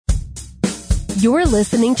You're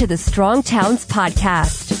listening to the Strong Towns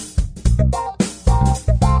Podcast.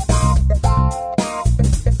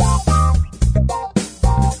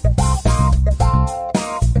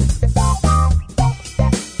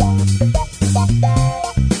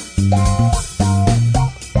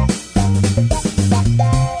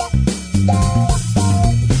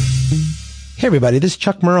 Hey everybody, this is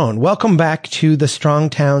Chuck Marone. Welcome back to the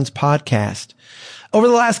Strong Towns Podcast. Over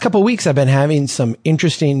the last couple of weeks, I've been having some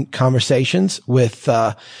interesting conversations with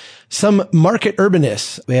some market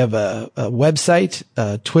urbanists. We have a website,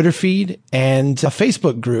 a Twitter feed, and a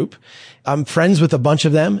Facebook group. I'm friends with a bunch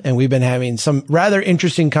of them, and we've been having some rather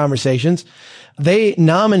interesting conversations. They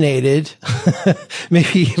nominated,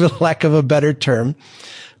 maybe for lack of a better term,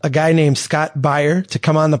 a guy named Scott Beyer to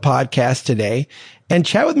come on the podcast today and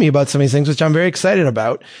chat with me about some of these things, which I'm very excited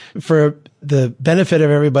about. For the benefit of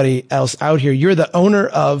everybody else out here, you're the owner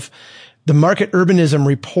of the Market Urbanism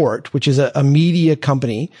Report, which is a media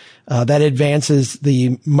company that advances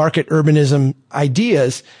the market urbanism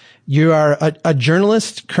ideas. You are a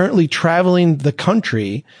journalist currently traveling the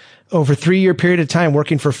country over a 3-year period of time,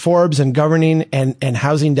 working for Forbes and Governing and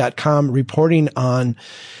Housing.com, reporting on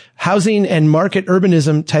housing and market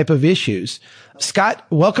urbanism type of issues. Scott,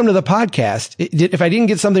 welcome to the podcast. If I didn't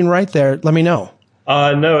get something right there, let me know.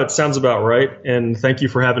 No, it sounds about right. And thank you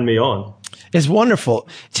for having me on. It's wonderful.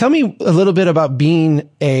 Tell me a little bit about being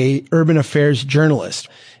a urban affairs journalist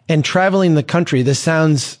and traveling the country. This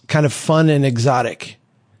sounds kind of fun and exotic.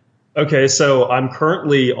 Okay, so I'm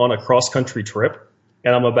currently on a cross-country trip,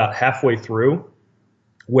 and I'm about halfway through,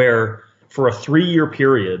 where for a 3-year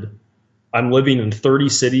period, I'm living in 30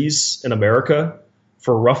 cities in America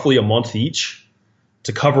for roughly a month each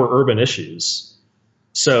to cover urban issues.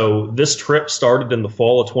 So this trip started in the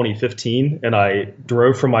fall of 2015, and I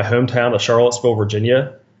drove from my hometown of Charlottesville,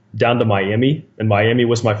 Virginia, down to Miami, and Miami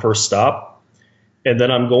was my first stop. And then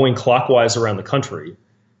I'm going clockwise around the country.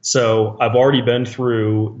 So I've already been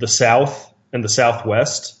through the South and the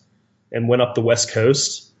Southwest and went up the West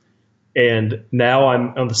Coast. And now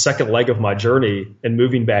I'm on the second leg of my journey and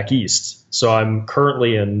moving back east. So I'm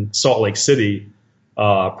currently in Salt Lake City,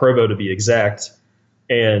 Provo to be exact.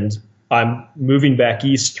 And I'm moving back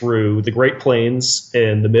east through the Great Plains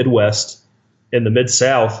and the Midwest and the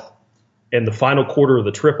Mid-South. And the final quarter of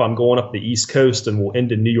the trip, I'm going up the East Coast and we'll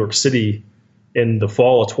end in New York City in the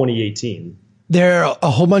fall of 2018. There are a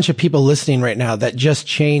whole bunch of people listening right now that just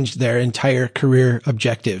changed their entire career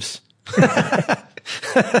objectives. Yeah,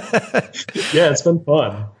 it's been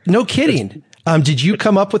fun. No kidding. Did you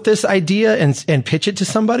come up with this idea and pitch it to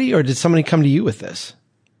somebody, or did somebody come to you with this?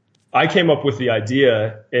 I came up with the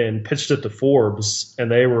idea and pitched it to Forbes, and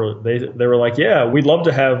they were like, "Yeah, we'd love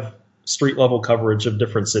to have street level coverage of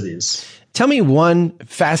different cities." Tell me one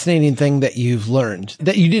fascinating thing that you've learned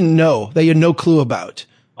that you didn't know, that you had no clue about.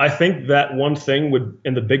 I think that one thing would,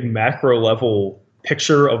 in the big macro level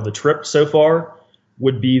picture of the trip so far,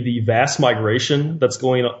 would be the vast migration that's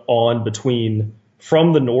going on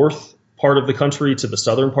from the north part of the country to the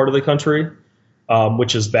southern part of the country,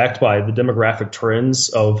 which is backed by the demographic trends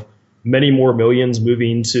of many more millions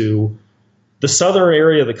moving to the southern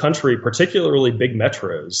area of the country, particularly big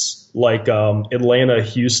metros like Atlanta,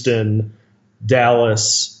 Houston,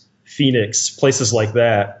 Dallas, Phoenix, places like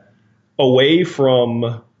that, away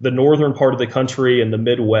from the northern part of the country and the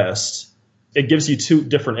Midwest. It gives you two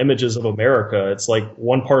different images of America. It's like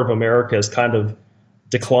one part of America is kind of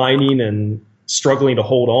declining and struggling to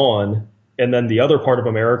hold on, and then the other part of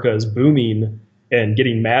America is booming and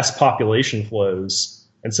getting mass population flows.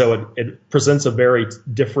 And so it presents a very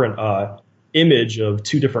different image of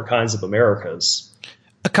two different kinds of Americas.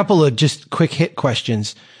 A couple of just quick hit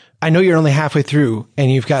questions. I know you're only halfway through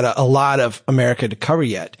and you've got a lot of America to cover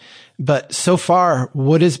yet, but so far,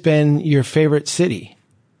 what has been your favorite city?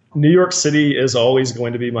 New York City is always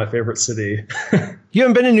going to be my favorite city. You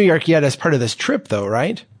haven't been in New York yet as part of this trip though,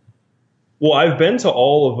 right? Well, I've been to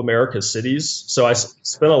all of America's cities. So I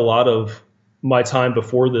spent a lot of my time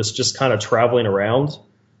before this just kind of traveling around.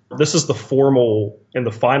 This is the formal and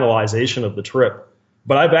the finalization of the trip.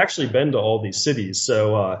 But I've actually been to all these cities.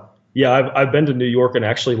 So, I've been to New York and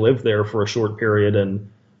actually lived there for a short period.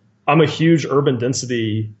 And I'm a huge urban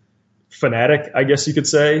density fanatic, I guess you could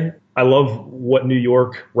say. I love what New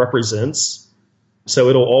York represents. So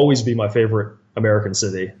it'll always be my favorite American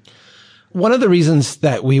city. One of the reasons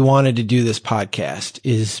that we wanted to do this podcast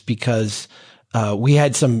is because we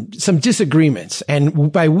had some disagreements.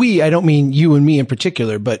 And by we, I don't mean you and me in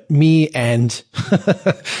particular, but me and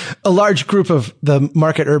a large group of the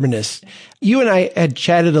market urbanists. You and I had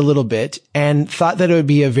chatted a little bit and thought that it would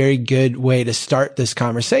be a very good way to start this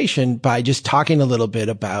conversation by just talking a little bit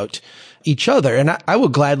about each other. And I will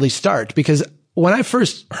gladly start, because when I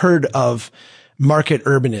first heard of market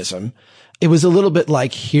urbanism, it was a little bit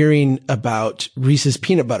like hearing about Reese's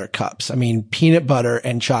peanut butter cups. I mean, peanut butter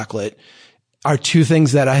and chocolate are two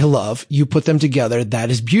things that I love. You put them together,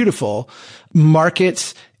 that is beautiful.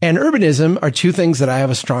 Markets and urbanism are two things that I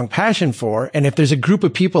have a strong passion for. And if there's a group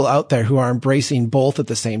of people out there who are embracing both at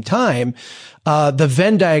the same time, the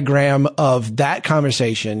Venn diagram of that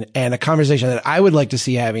conversation and a conversation that I would like to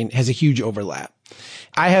see having has a huge overlap.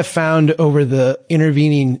 I have found over the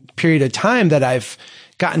intervening period of time that I've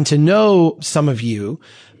gotten to know some of you,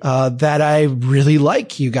 that I really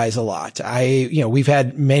like you guys a lot. We've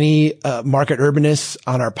had many, market urbanists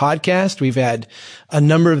on our podcast. We've had a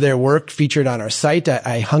number of their work featured on our site.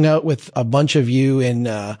 I hung out with a bunch of you and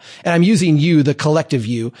I'm using you, the collective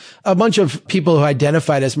you, a bunch of people who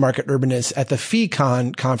identified as market urbanists at the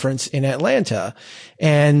FeeCon conference in Atlanta.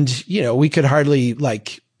 And, we could hardly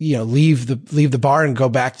leave the bar and go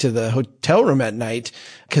back to the hotel room at night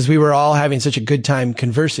because we were all having such a good time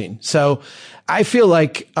conversing. So I feel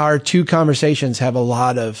like our two conversations have a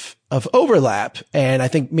lot of overlap. And I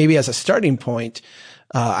think maybe as a starting point,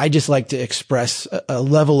 I just like to express a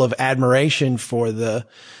level of admiration for the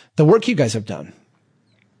work you guys have done.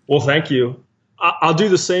 Well, thank you. I'll do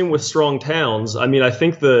the same with Strong Towns. I mean, I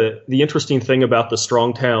think the interesting thing about the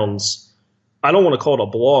Strong Towns, I don't want to call it a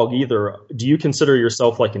blog either. Do you consider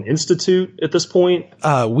yourself like an institute at this point?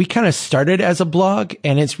 We kind of started as a blog,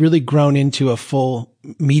 and it's really grown into a full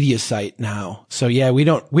media site now. So yeah, we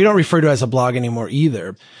don't refer to it as a blog anymore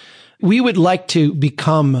either. We would like to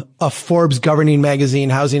become a Forbes governing magazine,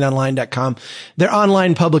 housingonline.com. They're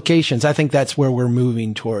online publications. I think that's where we're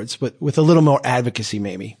moving towards, but with a little more advocacy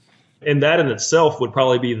maybe. And that in itself would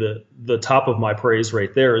probably be the top of my praise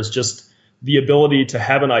right there, is just the ability to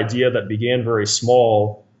have an idea that began very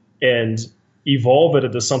small and evolve it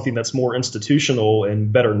into something that's more institutional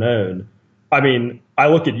and better known. I mean, I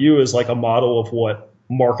look at you as like a model of what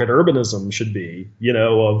market urbanism should be,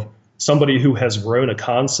 of somebody who has grown a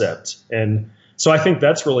concept. And so I think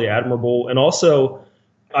that's really admirable. And also,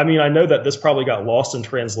 I mean, I know that this probably got lost in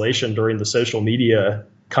translation during the social media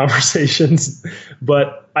conversations,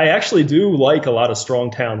 but I actually do like a lot of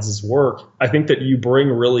Strong Towns' work. I think that you bring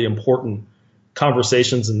really important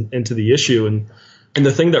conversations into the issue. And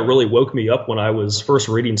the thing that really woke me up when I was first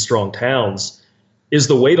reading Strong Towns is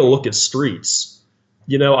the way to look at streets.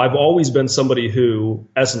 I've always been somebody who,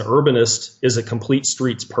 as an urbanist, is a complete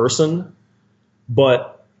streets person,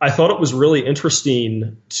 but I thought it was really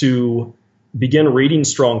interesting to begin reading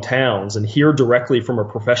Strong Towns and hear directly from a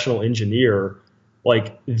professional engineer,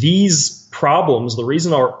 like, these problems, the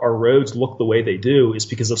reason our roads look the way they do is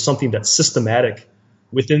because of something that's systematic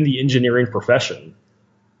within the engineering profession,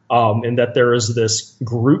 and that there is this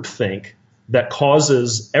groupthink that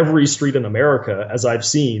causes every street in America, as I've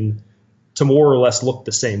seen, to more or less look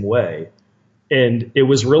the same way. And it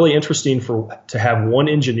was really interesting to have one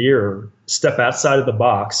engineer step outside of the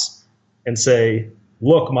box and say,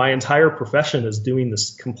 look, my entire profession is doing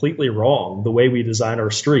this completely wrong, the way we design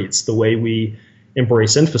our streets, the way we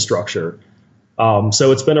embrace infrastructure.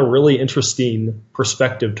 So it's been a really interesting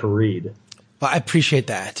perspective to read. Well, I appreciate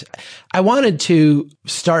that. I wanted to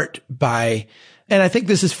start by, and I think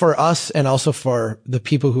this is for us and also for the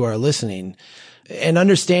people who are listening, an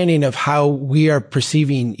understanding of how we are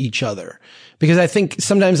perceiving each other. Because I think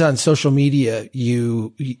sometimes on social media,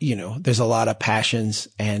 there's a lot of passions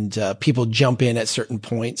and people jump in at certain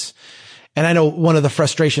points. And I know one of the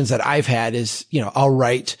frustrations that I've had is, I'll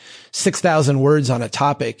write 6,000 words on a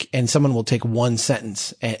topic and someone will take one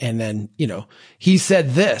sentence and then, he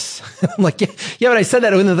said this. I'm like, yeah, but I said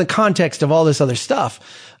that within the context of all this other stuff.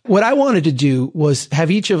 What I wanted to do was have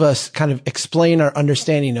each of us kind of explain our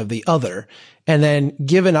understanding of the other and then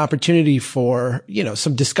give an opportunity for,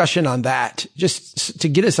 some discussion on that just to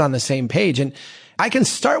get us on the same page. And I can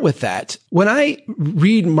start with that. When I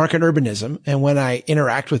read market urbanism and when I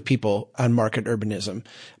interact with people on market urbanism,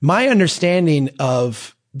 my understanding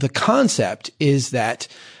of the concept is that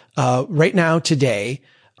right now, today,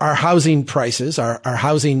 our housing prices, our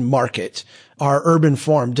housing market, our urban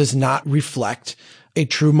form does not reflect a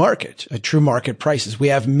true market prices. We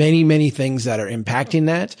have many, many things that are impacting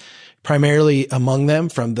that. Primarily among them,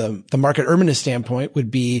 from the market urbanist standpoint, would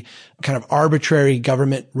be kind of arbitrary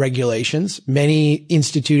government regulations, many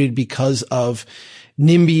instituted because of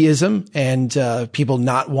NIMBYism and people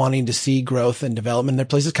not wanting to see growth and development in their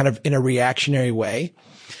places kind of in a reactionary way.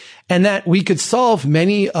 And that we could solve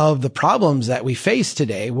many of the problems that we face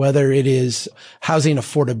today, whether it is housing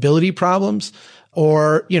affordability problems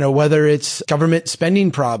or, whether it's government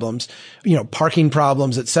spending problems, parking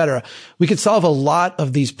problems, et cetera. We could solve a lot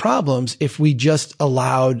of these problems if we just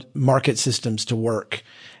allowed market systems to work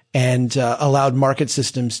and allowed market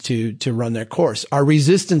systems to run their course. Our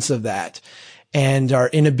resistance of that and our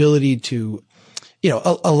inability to,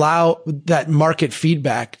 allow that market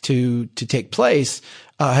feedback to take place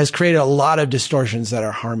has created a lot of distortions that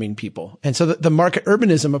are harming people. And so the market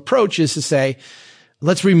urbanism approach is to say,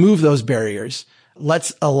 let's remove those barriers.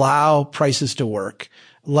 Let's allow prices to work.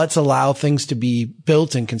 Let's allow things to be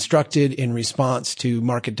built and constructed in response to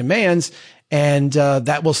market demands. And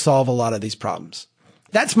that will solve a lot of these problems.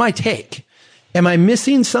 That's my take. Am I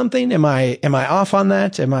missing something? Am I off on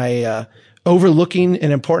that? Am I overlooking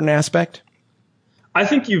an important aspect? I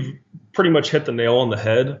think you've pretty much hit the nail on the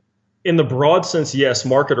head. In the broad sense, yes,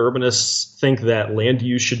 market urbanists think that land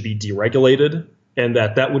use should be deregulated and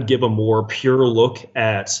that would give a more pure look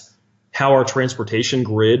at how our transportation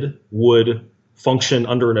grid would function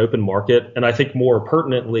under an open market. And I think more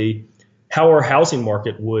pertinently, how our housing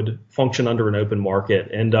market would function under an open market.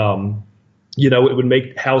 And, it would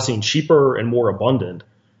make housing cheaper and more abundant.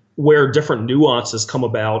 Where different nuances come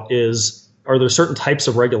about is, are there certain types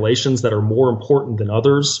of regulations that are more important than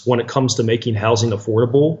others when it comes to making housing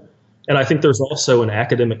affordable? And I think there's also an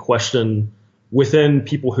academic question within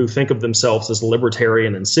people who think of themselves as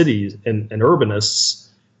libertarian and cities and urbanists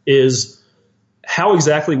is how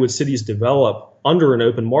exactly would cities develop under an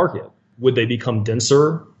open market? Would they become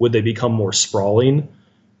denser? Would they become more sprawling?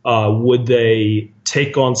 Would they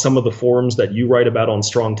take on some of the forms that you write about on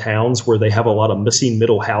Strong Towns where they have a lot of missing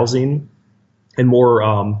middle housing and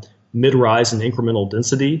more mid-rise and incremental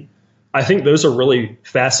density? I think those are really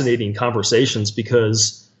fascinating conversations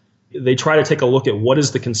because they try to take a look at what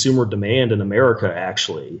is the consumer demand in America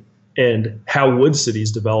actually, and how would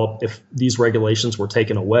cities develop if these regulations were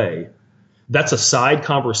taken away. That's a side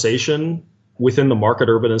conversation within the market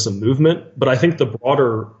urbanism movement, but I think the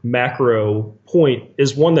broader macro point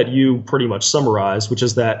is one that you pretty much summarized, which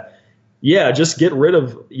is that, just get rid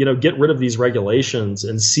of these regulations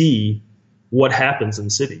and see what happens in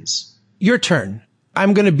cities. Your turn.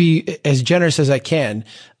 I'm going to be as generous as I can.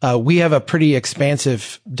 We have a pretty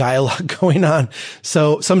expansive dialogue going on,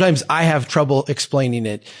 so sometimes I have trouble explaining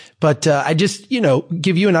it. But I just,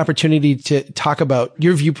 give you an opportunity to talk about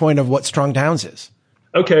your viewpoint of what Strong Towns is.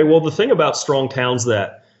 Okay, well, the thing about Strong Towns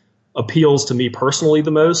that appeals to me personally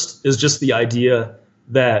the most is just the idea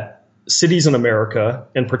that cities in America,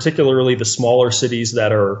 and particularly the smaller cities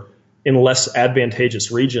that are in less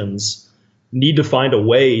advantageous regions, need to find a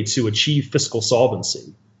way to achieve fiscal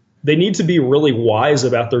solvency. They need to be really wise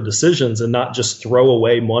about their decisions and not just throw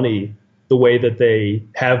away money the way that they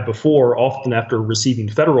have before, often after receiving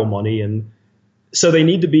federal money. And so they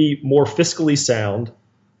need to be more fiscally sound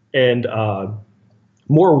and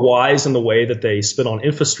more wise in the way that they spend on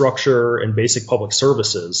infrastructure and basic public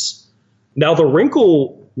services. Now, the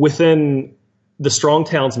wrinkle within the Strong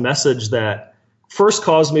Towns message that first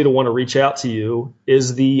caused me to want to reach out to you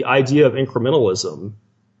is the idea of incrementalism.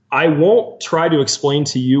 I won't try to explain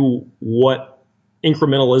to you what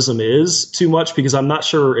incrementalism is too much because I'm not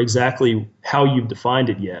sure exactly how you've defined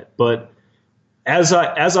it yet. But as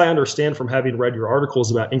I understand from having read your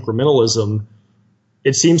articles about incrementalism,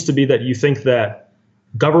 it seems to be that you think that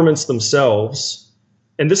governments themselves,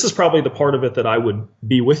 and this is probably the part of it that I would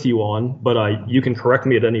be with you on, but you can correct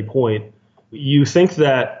me at any point. You think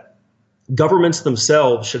that governments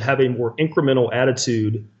themselves should have a more incremental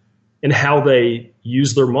attitude in how they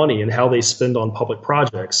use their money and how they spend on public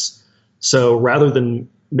projects. So rather than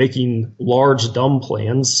making large, dumb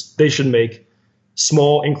plans, they should make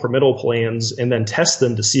small incremental plans and then test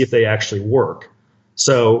them to see if they actually work.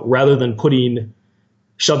 So rather than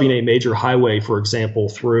shoving a major highway, for example,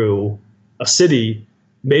 through a city,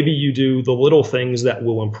 maybe you do the little things that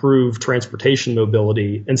will improve transportation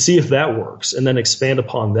mobility and see if that works, and then expand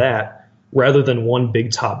upon that rather than one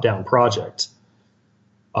big top-down project.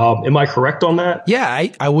 Am I correct on that? Yeah,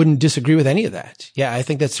 I wouldn't disagree with any of that. Yeah, I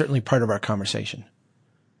think that's certainly part of our conversation.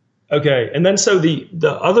 Okay, and then so the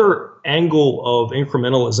other angle of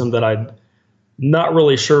incrementalism that I'm not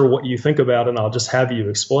really sure what you think about, and I'll just have you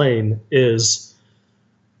explain, is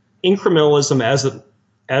incrementalism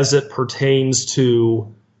as it pertains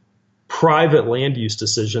to private land use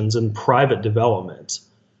decisions and private development.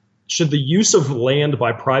 Should the use of land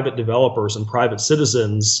by private developers and private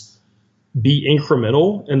citizens be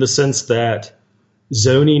incremental in the sense that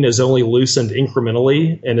zoning is only loosened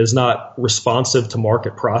incrementally and is not responsive to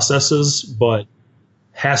market processes, but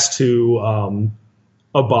has to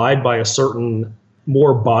abide by a certain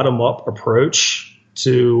more bottom-up approach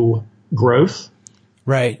to growth.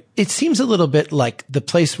 Right. It seems a little bit like the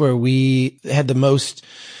place where we had the most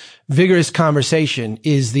vigorous conversation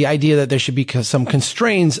is the idea that there should be some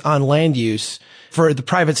constraints on land use for the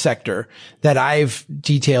private sector that I've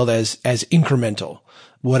detailed as incremental.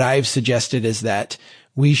 What I've suggested is that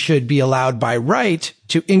we should be allowed by right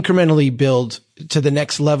to incrementally build to the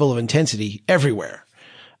next level of intensity everywhere.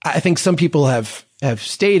 I think some people have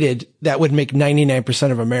stated that would make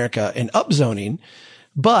 99% of America an upzoning.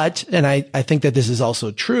 But, and I think that this is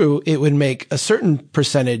also true, it would make a certain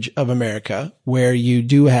percentage of America where you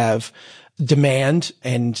do have demand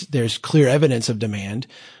and there's clear evidence of demand.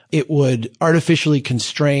 It would artificially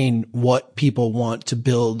constrain what people want to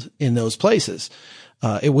build in those places.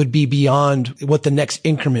 It would be beyond what the next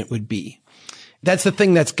increment would be. That's the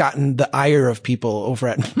thing that's gotten the ire of people over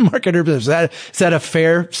at Market Urbanism. Is that a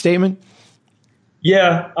fair statement?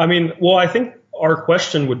 Yeah. I mean, well, I think our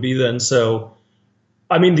question would be then, so,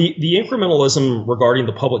 I mean, the incrementalism regarding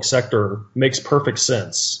the public sector makes perfect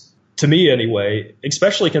sense to me anyway,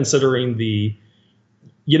 especially considering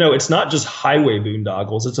it's not just highway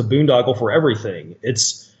boondoggles. It's a boondoggle for everything.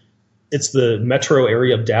 It's the metro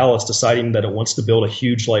area of Dallas deciding that it wants to build a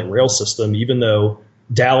huge light rail system, even though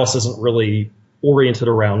Dallas isn't really oriented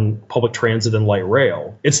around public transit and light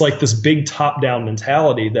rail. It's like this big top-down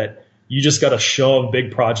mentality that you just got to shove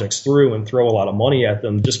big projects through and throw a lot of money at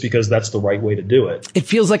them just because that's the right way to do it. It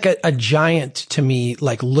feels like a giant to me,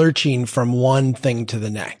 like lurching from one thing to the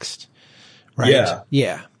next. Right? Yeah.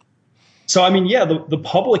 Yeah. So, I mean, yeah, the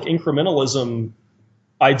public incrementalism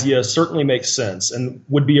idea certainly makes sense and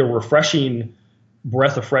would be a refreshing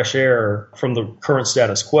breath of fresh air from the current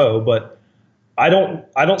status quo. But I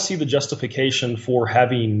don't see the justification for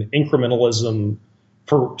having incrementalism,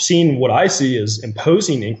 for seeing what I see as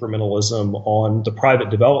imposing incrementalism on the private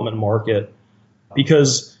development market,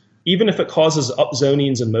 because even if it causes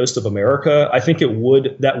upzonings in most of America, I think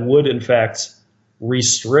that would in fact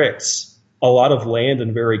restrict a lot of land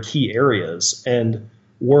in very key areas. And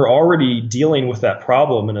we're already dealing with that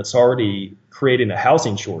problem, and it's already creating a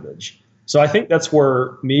housing shortage. So I think that's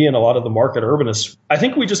where me and a lot of the market urbanists, I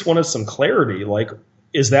think we just wanted some clarity. Like,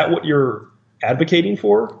 is that what you're advocating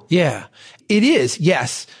for? Yeah, it is.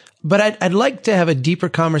 Yes. But I'd like to have a deeper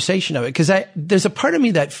conversation of it, because there's a part of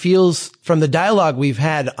me that feels from the dialogue we've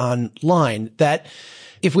had online that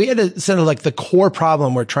if we had to sort of like the core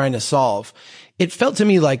problem we're trying to solve, it felt to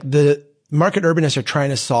me like the market urbanists are trying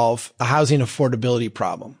to solve a housing affordability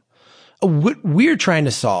problem. What we're trying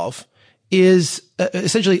to solve is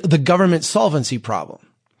essentially the government solvency problem.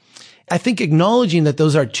 I think acknowledging that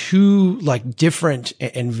those are two like different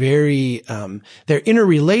and very, they're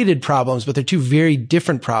interrelated problems, but they're two very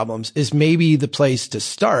different problems is maybe the place to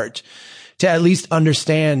start to at least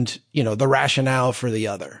understand, the rationale for the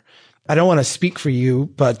other. I don't want to speak for you,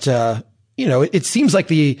 but, it seems like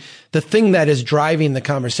the thing that is driving the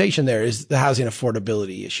conversation there is the housing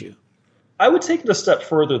affordability issue. I would take it a step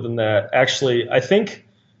further than that. Actually, I think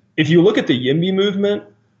if you look at the YIMBY movement,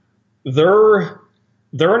 they're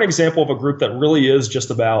an example of a group that really is just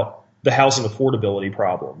about the housing affordability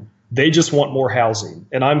problem. They just want more housing,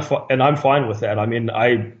 and I'm fine with that. I mean,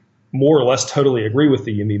 I more or less totally agree with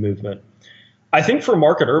the YIMBY movement. I think for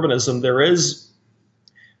market urbanism,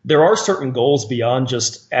 there are certain goals beyond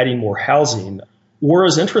just adding more housing. We're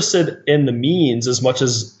as interested in the means as much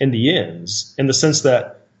as in the ends, in the sense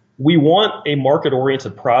that we want a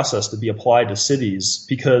market-oriented process to be applied to cities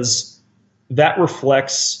because that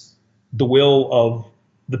reflects the will of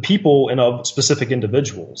the people and of specific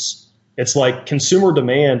individuals. It's like consumer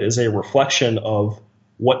demand is a reflection of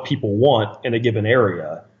what people want in a given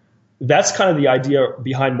area. That's kind of the idea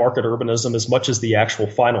behind market urbanism as much as the actual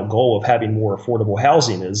final goal of having more affordable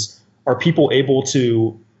housing is, are people able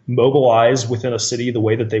to mobilize within a city the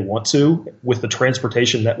way that they want to with the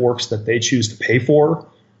transportation networks that they choose to pay for?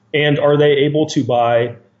 And are they able to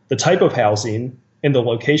buy the type of housing in the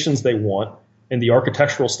locations they want, in the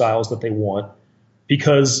architectural styles that they want,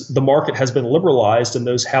 because the market has been liberalized and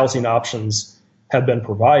those housing options have been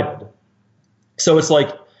provided? So it's like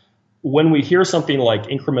when we hear something like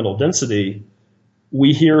incremental density,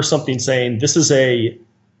 we hear something saying this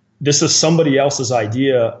is somebody else's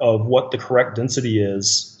idea of what the correct density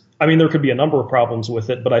is. I mean, there could be a number of problems with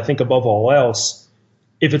it, but I think above all else,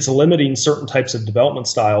 if it's limiting certain types of development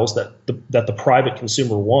styles that the private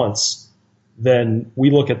consumer wants, then we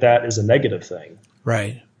look at that as a negative thing.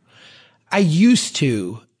 Right. I used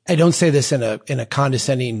to I don't say this in a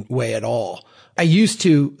condescending way at all. I used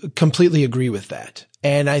to completely agree with that.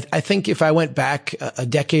 And I think if I went back a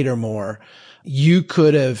decade or more, you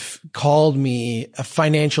could have called me a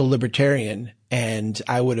financial libertarian and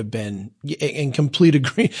I would have been in complete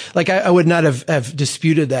agree. Like I would not have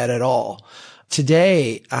disputed that at all.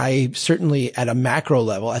 Today, I certainly at a macro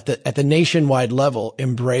level, at the nationwide level,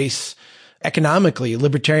 embrace economically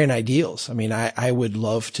libertarian ideals. I mean, I would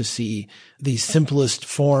love to see the simplest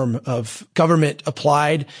form of government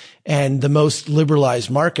applied and the most liberalized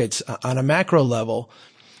markets on a macro level.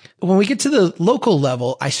 When we get to the local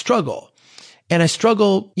level, I struggle. And I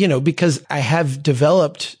struggle, because I have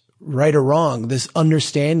developed, right or wrong, this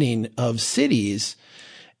understanding of cities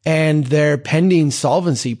and their pending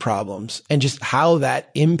solvency problems and just how that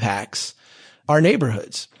impacts our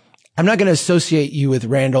neighborhoods. I'm not going to associate you with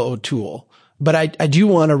Randall O'Toole, but I do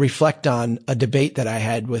want to reflect on a debate that I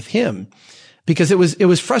had with him because it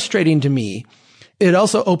was frustrating to me. It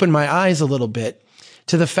also opened my eyes a little bit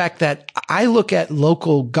to the fact that I look at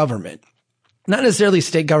local government, not necessarily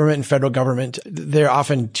state government and federal government. They're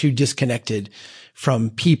often too disconnected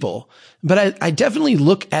from people. But I definitely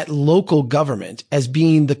look at local government as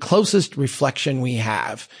being the closest reflection we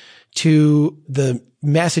have to the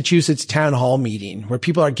Massachusetts town hall meeting where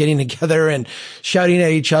people are getting together and shouting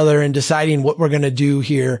at each other and deciding what we're going to do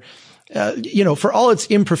here. For all its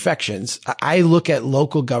imperfections, I look at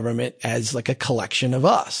local government as like a collection of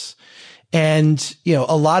us. And,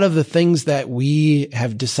 a lot of the things that we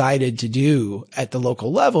have decided to do at the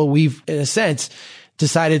local level, we've, in a sense,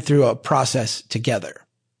 decided through a process together.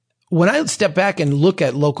 When I step back and look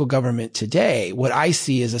at local government today, what I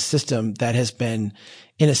see is a system that has been,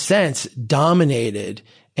 in a sense, dominated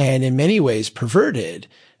and in many ways perverted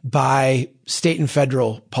by state and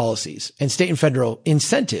federal policies and state and federal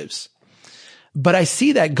incentives. But I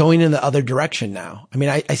see that going in the other direction now. I mean,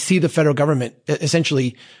 I see the federal government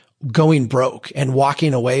essentially going broke and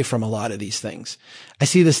walking away from a lot of these things. I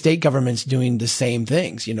see the state governments doing the same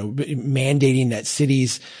things, mandating that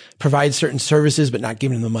cities provide certain services, but not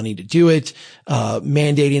giving them the money to do it,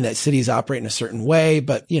 mandating that cities operate in a certain way,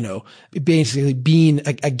 but, basically being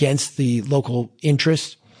against the local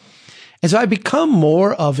interest. And so I become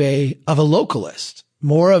more of a localist,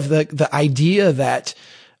 more of the idea that,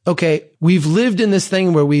 okay, we've lived in this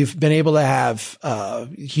thing where we've been able to have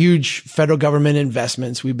huge federal government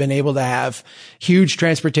investments. We've been able to have huge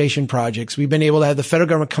transportation projects. We've been able to have the federal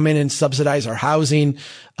government come in and subsidize our housing,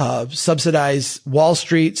 subsidize Wall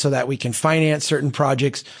Street so that we can finance certain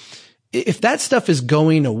projects. If that stuff is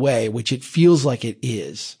going away, which it feels like it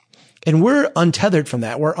is, and we're untethered from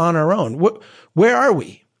that, we're on our own. Where are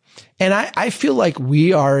we? And I feel like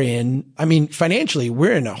we are financially,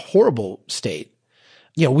 we're in a horrible state.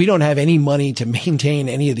 We don't have any money to maintain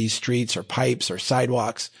any of these streets or pipes or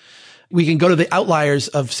sidewalks. We can go to the outliers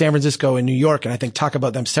of San Francisco and New York and I think talk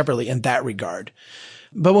about them separately in that regard.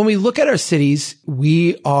 But when we look at our cities,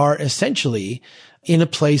 we are essentially in a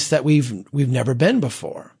place that we've never been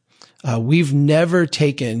before. We've never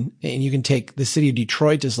taken, and you can take the city of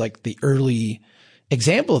Detroit as like the early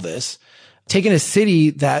example of this, taken a city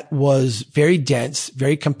that was very dense,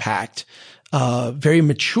 very compact, very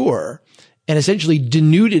mature, and essentially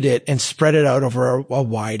denuded it and spread it out over a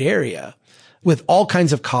wide area with all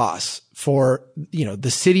kinds of costs for,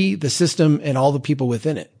 the city, the system, and all the people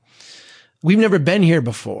within it. We've never been here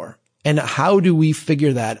before. And how do we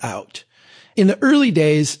figure that out? In the early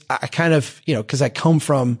days, I kind of, because I come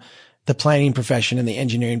from the planning profession and the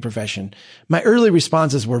engineering profession, my early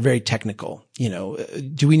responses were very technical.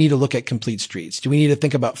 Do we need to look at complete streets? Do we need to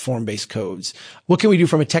think about form-based codes? What can we do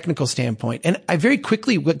from a technical standpoint? And I very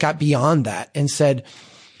quickly got beyond that and said,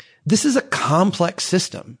 this is a complex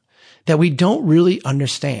system that we don't really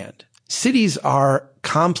understand. Cities are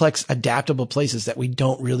complex, adaptable places that we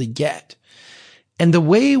don't really get. And the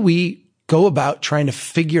way we go about trying to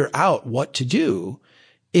figure out what to do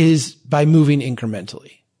is by moving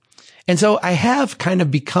incrementally. And so I have kind of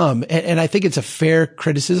become, and I think it's a fair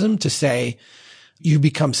criticism to say you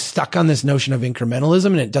become stuck on this notion of incrementalism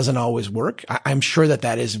and it doesn't always work. I'm sure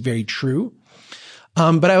that is very true.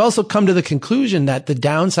 But I've also come to the conclusion that the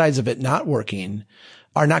downsides of it not working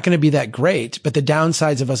are not going to be that great, but the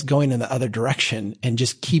downsides of us going in the other direction and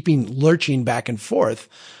just lurching back and forth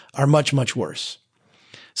are much, much worse.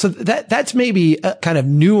 So that's maybe a kind of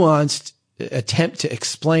nuanced attempt to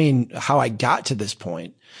explain how I got to this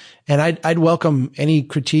point. And I'd welcome any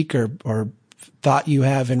critique or thought you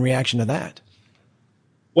have in reaction to that.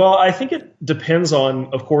 Well, I think it depends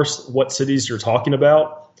on, of course, what cities you're talking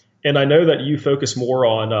about. And I know that you focus more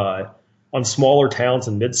on smaller towns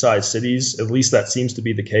and mid-sized cities. At least that seems to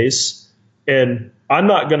be the case. And I'm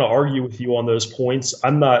not going to argue with you on those points.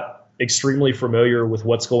 I'm not extremely familiar with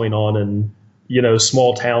what's going on in,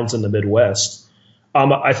 small towns in the Midwest.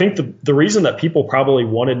 I think the reason that people probably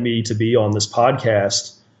wanted me to be on this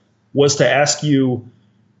podcast was to ask you,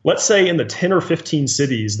 let's say in the 10 or 15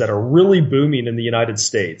 cities that are really booming in the United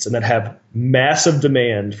States and that have massive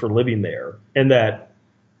demand for living there and that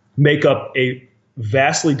make up a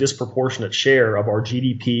vastly disproportionate share of our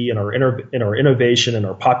GDP and our innovation and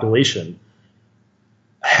our population.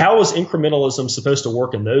 How is incrementalism supposed to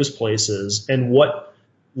work in those places, and what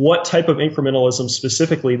type of incrementalism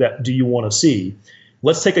specifically that do you want to see?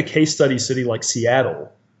 Let's take a case study city like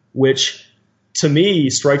Seattle, which to me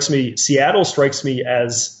Seattle strikes me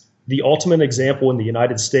as the ultimate example in the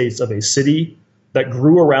United States of a city that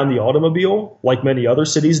grew around the automobile like many other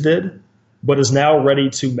cities did, but is now ready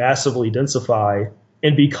to massively densify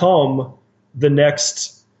and become the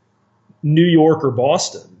next New York or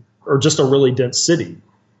Boston or just a really dense city.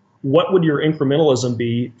 What would your incrementalism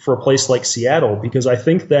be for a place like Seattle? Because I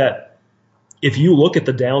think that if you look at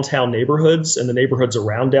the downtown neighborhoods and the neighborhoods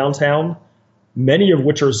around downtown, many of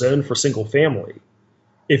which are zoned for single family,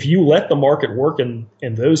 if you let the market work in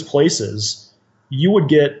those places, you would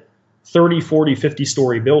get 30, 40,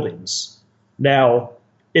 50-story buildings. Now,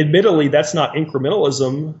 admittedly, that's not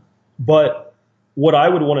incrementalism, but what I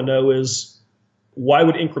would want to know is why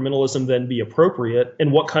would incrementalism then be appropriate,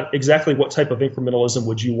 and exactly what type of incrementalism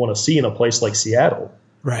would you want to see in a place like Seattle?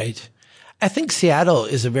 Right. I think Seattle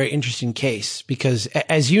is a very interesting case because,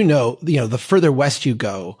 as you know, the further west you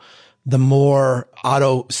go, the more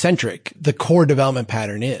auto-centric the core development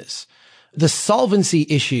pattern is. The solvency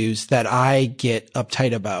issues that I get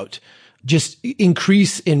uptight about just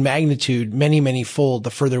increase in magnitude many fold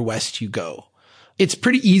the further west you go. It's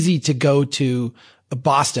pretty easy to go to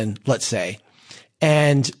Boston, let's say,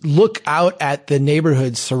 and look out at the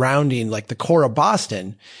neighborhoods surrounding like the core of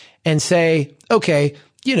Boston and say, okay,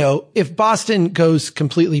 if Boston goes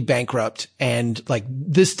completely bankrupt and like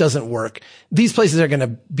this doesn't work, these places are going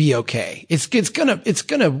to be okay. It's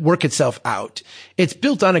going to work itself out. It's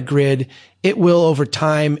built on a grid. It will over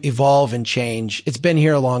time evolve and change. It's been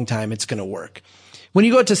here a long time. It's going to work. When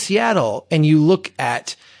you go to Seattle and you look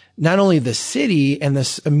at not only the city and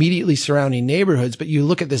the immediately surrounding neighborhoods, but you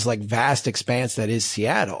look at this like vast expanse that is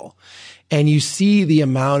Seattle, and you see the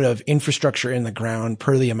amount of infrastructure in the ground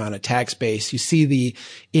per the amount of tax base. You see the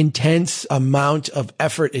intense amount of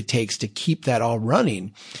effort it takes to keep that all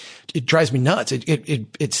running. It drives me nuts.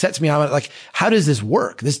 It sets me out like, how does this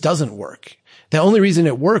work? This doesn't work. The only reason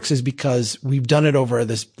it works is because we've done it over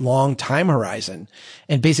this long time horizon.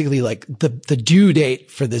 And basically like the due date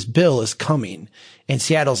for this bill is coming, and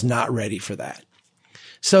Seattle's not ready for that.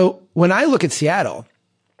 So when I look at Seattle,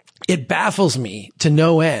 it baffles me to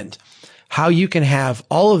no end how you can have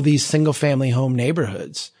all of these single family home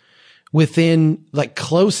neighborhoods within like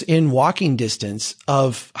close in walking distance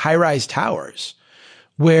of high rise towers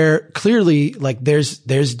where clearly like there's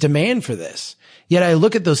demand for this. Yet I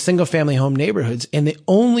look at those single family home neighborhoods and the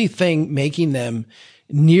only thing making them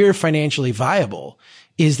near financially viable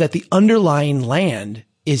is that the underlying land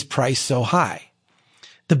is priced so high.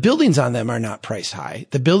 The buildings on them are not priced high.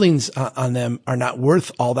 The buildings on them are not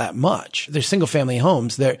worth all that much. They're single family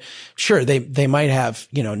homes. They might have,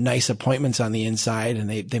 nice appointments on the inside, and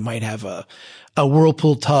they might have a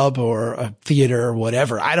whirlpool tub or a theater or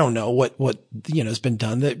whatever. I don't know what has been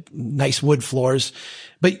done, that nice wood floors,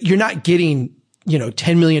 but you're not getting,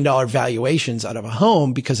 $10 million valuations out of a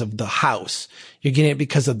home because of the house. You're getting it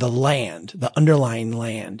because of the land, the underlying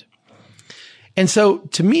land. And so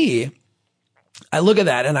to me, I look at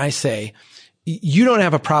that and I say, you don't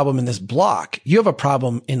have a problem in this block. You have a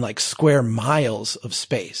problem in like square miles of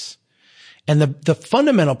space. And the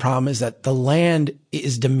fundamental problem is that the land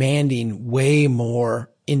is demanding way more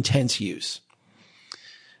intense use.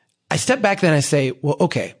 I step back then and I say, well,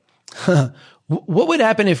 okay, what would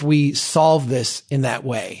happen if we solve this in that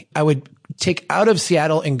way? I would take out of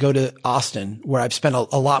Seattle and go to Austin, where I've spent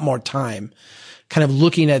a lot more time kind of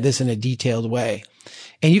looking at this in a detailed way.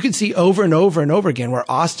 And you can see over and over and over again where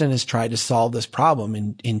Austin has tried to solve this problem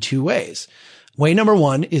in two ways. Way number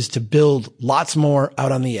one is to build lots more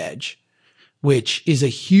out on the edge, which is a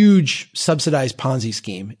huge subsidized Ponzi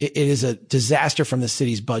scheme. It is a disaster from the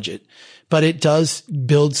city's budget, but it does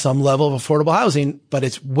build some level of affordable housing, but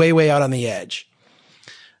it's way out on the edge.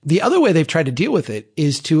 The other way they've tried to deal with it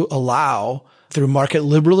is to allow, through market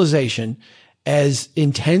liberalization, as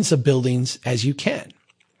intense of buildings as you can.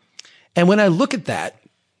 And when I look at that,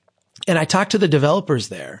 and I talk to the developers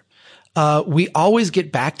there, we always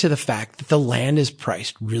get back to the fact that the land is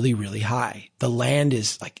priced really high. The land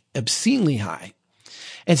is like obscenely high.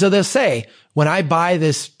 And so they'll say, when I buy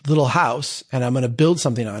this little house and I'm going to build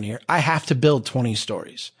something on here, I have to build 20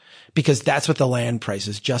 stories because that's what the land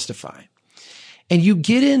prices justify. And you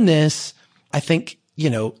get in this, I think,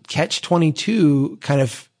 catch 22 kind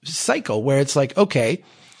of cycle where it's like, okay,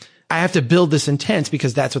 I have to build this intense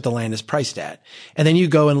because that's what the land is priced at. And then you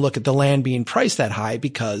go and look at the land being priced that high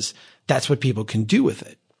because that's what people can do with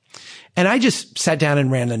it. And I just sat down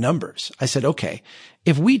and ran the numbers. I said, okay,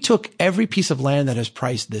 if we took every piece of land that is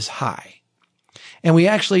priced this high and we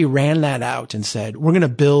actually ran that out and said, we're going to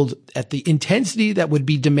build at the intensity that would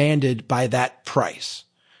be demanded by that price.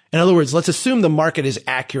 In other words, let's assume the market is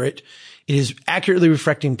accurate. It is accurately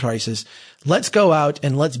reflecting prices. Let's go out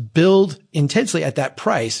and let's build intensely at that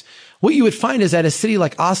price. What you would find is that a city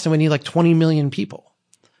like Austin would need like 20 million people.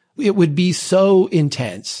 It would be so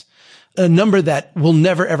intense, a number that will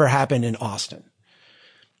never, ever happen in Austin.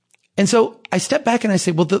 And so I step back and I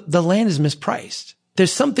say, well, the land is mispriced.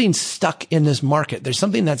 There's something stuck in this market. There's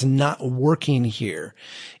something that's not working here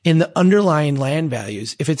in the underlying land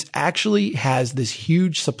values. If it's actually has this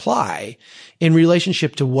huge supply in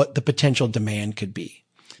relationship to what the potential demand could be,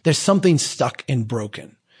 there's something stuck and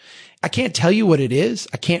broken. I can't tell you what it is.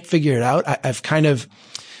 I can't figure it out. I've kind of,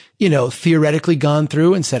 theoretically gone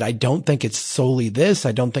through and said, I don't think it's solely this.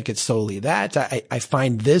 I don't think it's solely that. I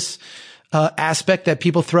find this aspect that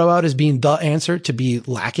people throw out as being the answer to be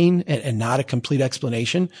lacking and not a complete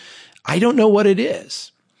explanation. I don't know what it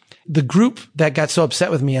is. The group that got so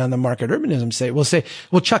upset with me on the Market Urbanism say,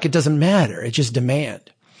 well, Chuck, it doesn't matter. It's just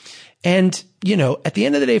demand. And, at the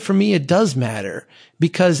end of the day, for me, it does matter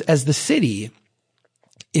because as the city,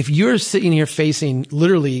 if you're sitting here facing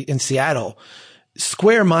literally in Seattle,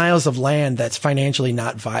 square miles of land that's financially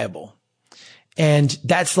not viable, and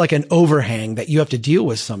that's like an overhang that you have to deal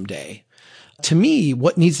with someday. To me,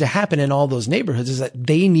 what needs to happen in all those neighborhoods is that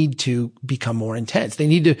they need to become more intense. They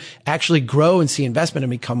need to actually grow and see investment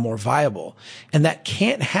and become more viable. And that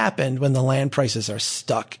can't happen when the land prices are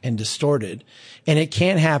stuck and distorted. And it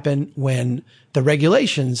can't happen when the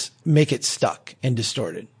regulations make it stuck and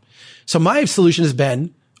distorted. So my solution has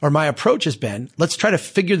been, or my approach has been, let's try to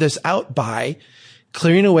figure this out by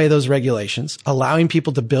clearing away those regulations, allowing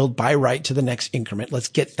people to build by right to the next increment. Let's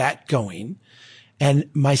get that going. And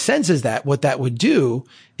my sense is that what that would do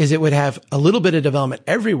is it would have a little bit of development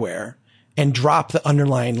everywhere and drop the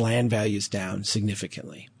underlying land values down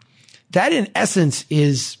significantly. That in essence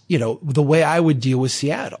is, the way I would deal with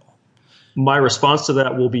Seattle. My response to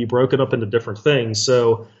that will be broken up into different things.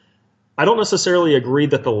 So I don't necessarily agree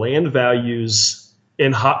that the land values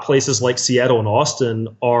in hot places like Seattle and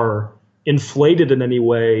Austin are inflated in any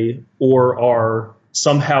way or are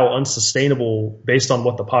somehow unsustainable based on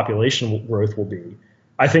what the population growth will be.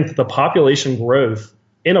 I think that the population growth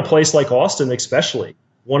in a place like Austin, especially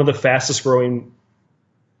one of the fastest growing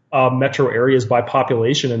metro areas by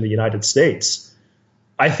population in the United States,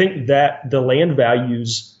 I think that the land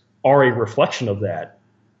values are a reflection of that.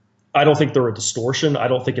 I don't think they're a distortion. I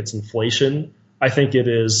don't think it's inflation. I think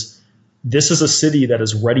this is a city that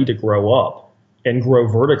is ready to grow up and grow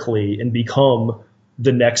vertically and become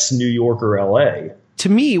the next New York or LA. To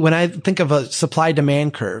me, when I think of a supply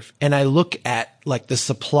demand curve and I look at like the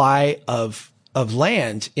supply of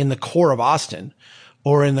land in the core of Austin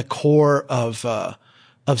or in the core of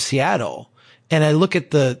Seattle, and I look at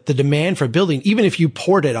the demand for building, even if you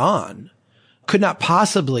poured it on, could not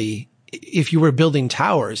possibly, if you were building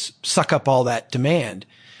towers, suck up all that demand.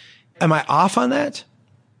 Am I off on that?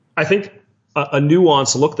 I think a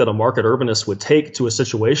nuanced look that a market urbanist would take to a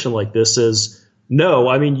situation like this is, no,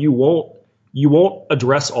 I mean, you won't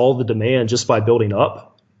address all the demand just by building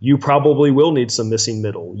up. You probably will need some missing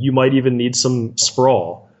middle. You might even need some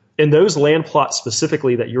sprawl. And those land plots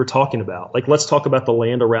specifically that you're talking about, like let's talk about the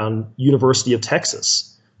land around University of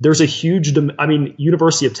Texas. There's a huge,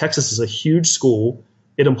 University of Texas is a huge school.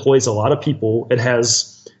 It employs a lot of people. It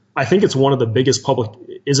has, I think it's one of the biggest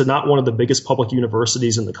is it not one of the biggest public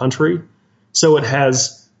universities in the country? So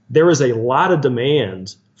there is a lot of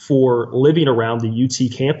demand for living around the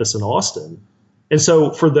UT campus in Austin. And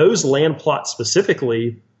so for those land plots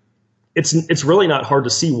specifically, it's really not hard to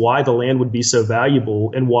see why the land would be so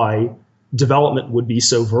valuable and why development would be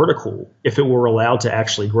so vertical if it were allowed to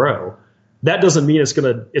actually grow. That doesn't mean it's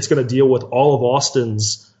going to deal with all of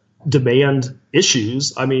Austin's demand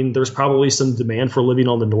issues. I mean, there's probably some demand for living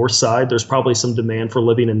on the north side. There's probably some demand for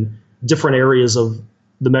living in different areas of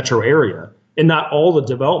the metro area. And not all the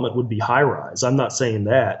development would be high rise. I'm not saying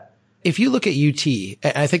that. If you look at UT,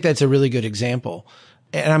 I think that's a really good example.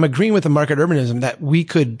 And I'm agreeing with the market urbanism that we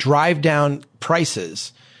could drive down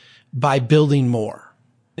prices by building more.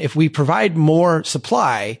 If we provide more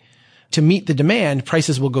supply, to meet the demand,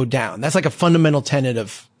 prices will go down. That's like a fundamental tenet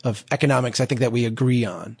of economics, I think, that we agree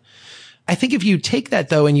on. I think if you take that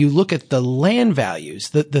though, and you look at the land values,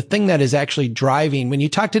 the thing that is actually driving, when you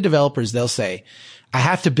talk to developers, they'll say, I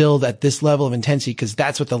have to build at this level of intensity because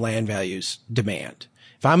that's what the land values demand.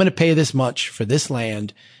 If I'm going to pay this much for this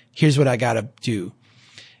land, here's what I got to do.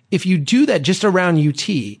 If you do that just around UT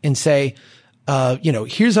and say,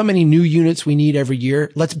 here's how many new units we need every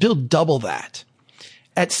year, let's build double that.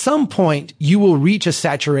 At some point, you will reach a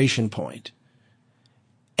saturation point.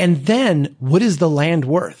 And then what is the land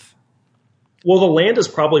worth? Well, the land is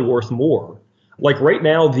probably worth more. Like right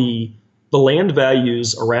now, the land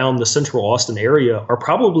values around the central Austin area are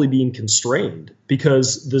probably being constrained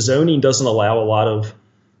because the zoning doesn't allow a lot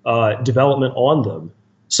of development on them.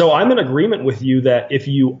 So I'm in agreement with you that if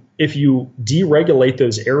you deregulate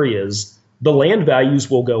those areas, the land values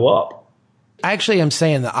will go up. Actually, I'm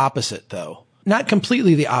saying the opposite, though. Not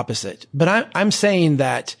completely the opposite, but I'm saying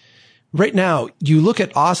that right now you look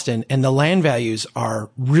at Austin and the land values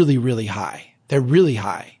are really, really high. They're really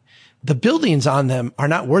high. The buildings on them are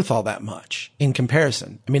not worth all that much in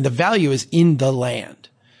comparison. I mean, the value is in the land.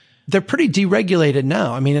 They're pretty deregulated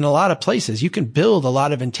now. I mean, in a lot of places, you can build a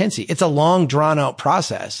lot of intensity. It's a long, drawn out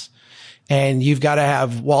process. And you've got to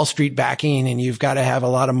have Wall Street backing, and you've got to have a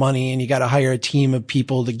lot of money, and you got to hire a team of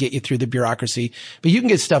people to get you through the bureaucracy. But you can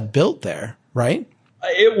get stuff built there, right?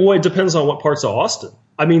 It depends on what parts of Austin.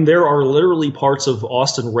 I mean, there are literally parts of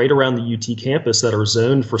Austin right around the UT campus that are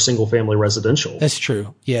zoned for single family residential. That's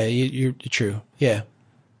true. Yeah, you're true. Yeah.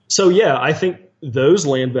 So, yeah, I think those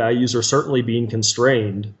land values are certainly being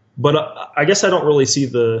constrained. But I guess I don't really see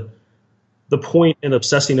the point in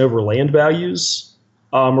obsessing over land values,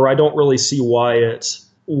 or I don't really see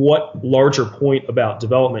what larger point about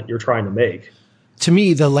development you're trying to make. To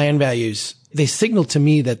me, the land values, they signal to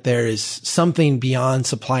me that there is something beyond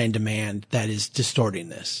supply and demand that is distorting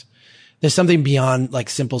this. There's something beyond like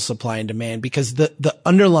simple supply and demand, because the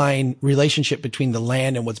underlying relationship between the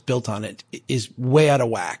land and what's built on it is way out of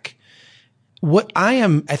whack. What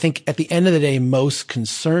I think at the end of the day, most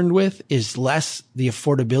concerned with is less the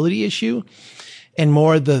affordability issue and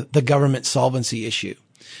more the government solvency issue.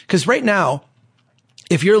 Because right now,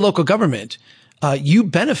 if you're a local government, you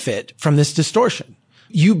benefit from this distortion.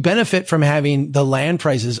 You benefit from having the land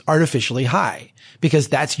prices artificially high because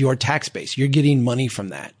that's your tax base. You're getting money from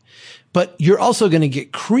that. But you're also going to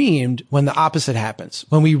get creamed when the opposite happens,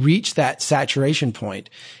 when we reach that saturation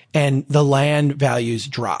point and the land values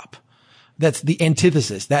drop. That's the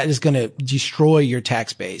antithesis. That is going to destroy your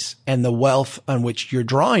tax base and the wealth on which you're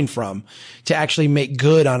drawing from to actually make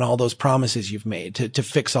good on all those promises you've made, to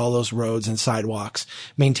fix all those roads and sidewalks,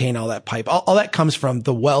 maintain all that pipe. All that comes from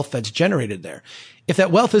the wealth that's generated there. If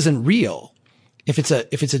that wealth isn't real, if it's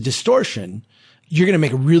a distortion, you're going to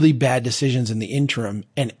make really bad decisions in the interim,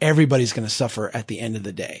 and everybody's going to suffer at the end of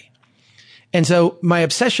the day. And so my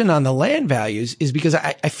obsession on the land values is because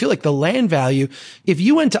I feel like the land value, if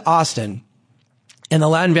you went to Austin and the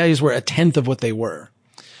land values were a tenth of what they were,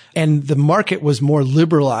 and the market was more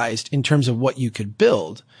liberalized in terms of what you could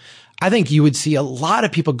build, I think you would see a lot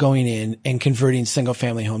of people going in and converting single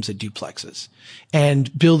family homes to duplexes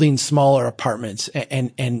and building smaller apartments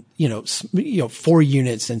and 4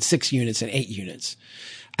 units and 6 units and 8 units.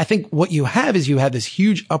 I think what you have is you have this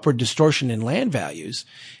huge upward distortion in land values.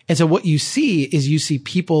 And so what you see is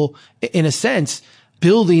people, in a sense,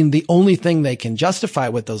 building the only thing they can justify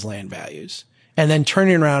with those land values, and then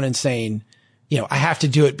turning around and saying, I have to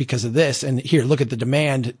do it because of this. And here, look at the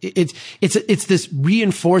demand. It's this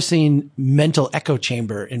reinforcing mental echo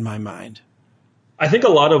chamber in my mind. I think a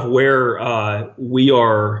lot of where we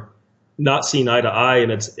are not seeing eye to eye,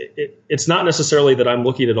 and it's not necessarily that I'm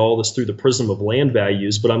looking at all this through the prism of land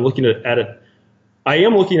values, but I'm looking at it. I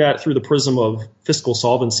am looking at it through the prism of fiscal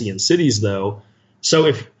solvency in cities, though. So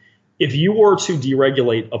if you were to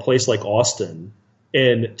deregulate a place like Austin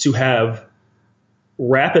and to have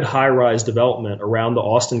rapid high-rise development around the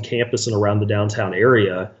Austin campus and around the downtown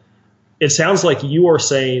area, it sounds like you are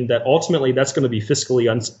saying that ultimately that's going to be fiscally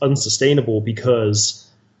unsustainable because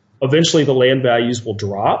eventually the land values will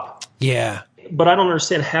drop. Yeah. But I don't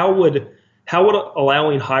understand how would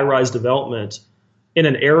allowing high-rise development in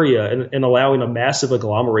an area and allowing a massive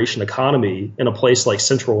agglomeration economy in a place like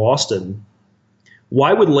Central Austin,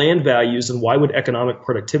 why would land values and why would economic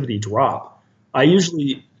productivity drop? I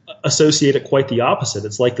usually associate it quite the opposite.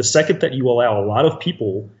 It's like the second that you allow a lot of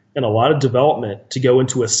people and a lot of development to go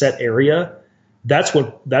into a set area, that's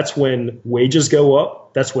when wages go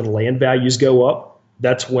up. That's when land values go up.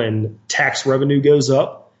 That's when tax revenue goes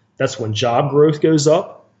up. That's when job growth goes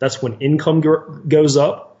up. That's when income goes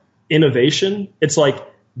up. Innovation. It's like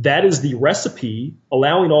that is the recipe.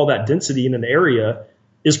 Allowing all that density in an area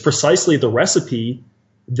is precisely the recipe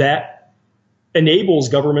that enables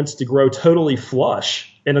governments to grow totally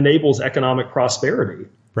flush and enables economic prosperity.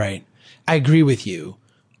 Right. I agree with you.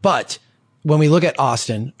 But when we look at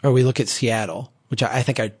Austin or we look at Seattle, which I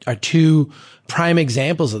think are two prime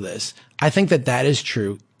examples of this, I think that that is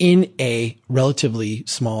true in a relatively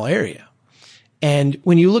small area. And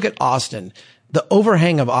when you look at Austin, the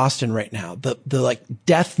overhang of Austin right now, the like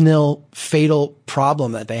death knell fatal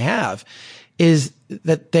problem that they have is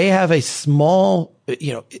that they have a small,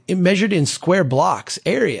 measured in square blocks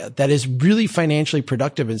area that is really financially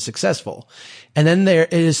productive and successful. And then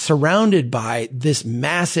it is surrounded by this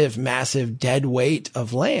massive, massive dead weight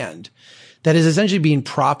of land that is essentially being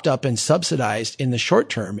propped up and subsidized in the short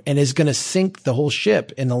term and is going to sink the whole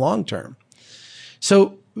ship in the long term.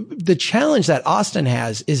 So the challenge that Austin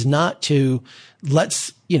has is not to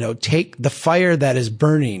take the fire that is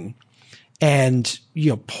burning and,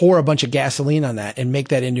 pour a bunch of gasoline on that and make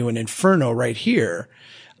that into an inferno right here.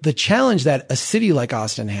 The challenge that a city like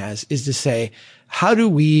Austin has is to say, how do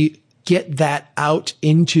we get that out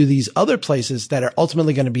into these other places that are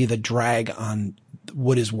ultimately going to be the drag on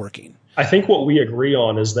what is working? I think what we agree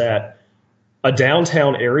on is that a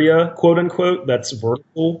downtown area, quote unquote, that's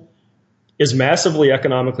vertical is massively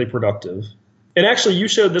economically productive. And actually, you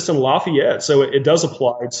showed this in Lafayette, so it does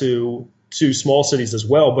apply to small cities as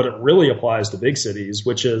well, but it really applies to big cities,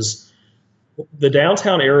 which is the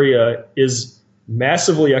downtown area is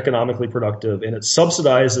massively economically productive, and it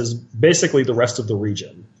subsidizes basically the rest of the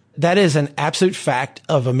region. That is an absolute fact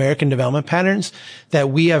of American development patterns that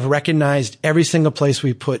we have recognized every single place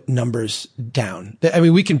we put numbers down. I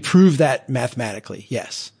mean, we can prove that mathematically.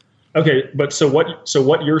 Yes. Okay. But so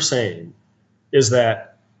what you're saying is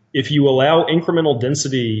that if you allow incremental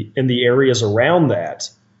density in the areas around that,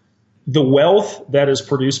 the wealth that is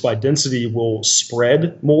produced by density will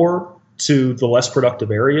spread more to the less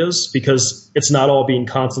productive areas because it's not all being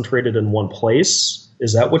concentrated in one place.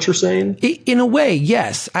 Is that what you're saying? In a way,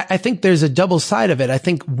 yes. I think there's a double side of it. I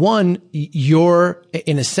think one, you're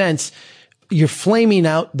flaming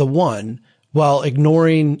out the one while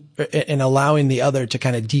ignoring and allowing the other to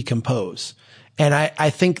kind of decompose. And I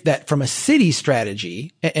think that from a city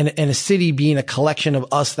strategy and a city being a collection of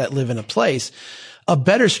us that live in a place, a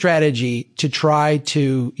better strategy to try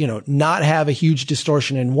to, not have a huge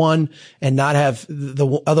distortion in one and not have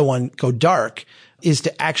the other one go dark is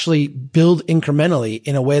to actually build incrementally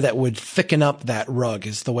in a way that would thicken up that rug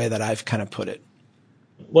is the way that I've kind of put it.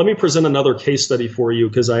 Let me present another case study for you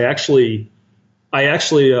because I actually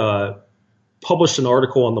published an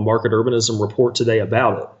article on the Market Urbanism report today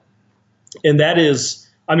about it. And that is,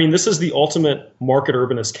 this is the ultimate market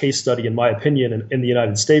urbanist case study, in my opinion, in the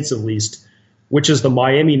United States at least, which is the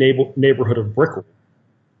Miami neighborhood of Brickell.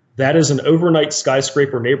 That is an overnight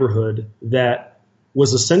skyscraper neighborhood that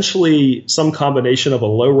was essentially some combination of a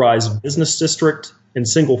low-rise business district and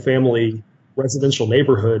single-family residential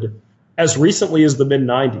neighborhood as recently as the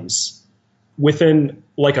mid-90s. Within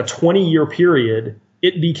like a 20-year period,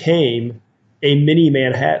 it became a mini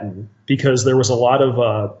Manhattan because there was a lot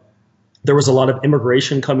of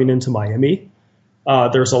immigration coming into Miami.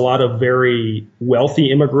 There's a lot of very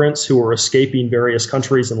wealthy immigrants who are escaping various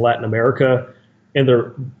countries in Latin America, and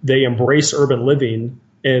they embrace urban living,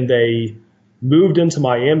 and they moved into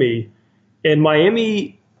Miami. And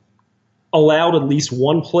Miami allowed at least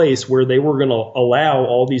one place where they were going to allow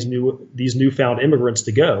all these newfound immigrants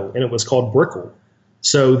to go, and it was called Brickell.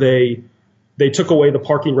 So they took away the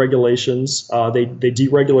parking regulations. They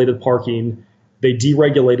deregulated parking. They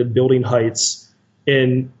deregulated building heights,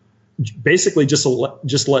 and basically just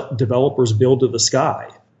let developers build to the sky.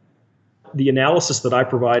 The analysis that I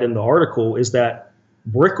provide in the article is that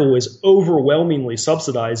Brickell is overwhelmingly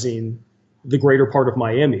subsidizing the greater part of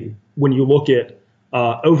Miami. When you look at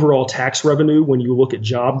overall tax revenue, when you look at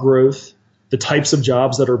job growth, the types of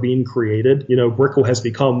jobs that are being created, Brickell has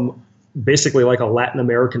become basically like a Latin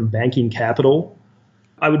American banking capital.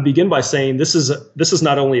 I would begin by saying this is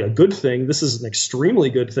not only a good thing, this is an extremely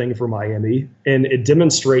good thing for Miami, and it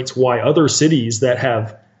demonstrates why other cities that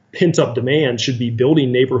have pent-up demand should be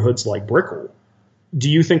building neighborhoods like Brickell. Do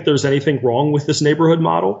you think there's anything wrong with this neighborhood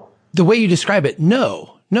model? The way you describe it,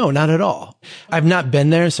 no, not at all. I've not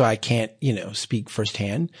been there, so I can't, speak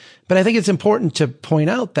firsthand. But I think it's important to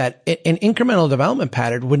point out that an incremental development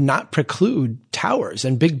pattern would not preclude towers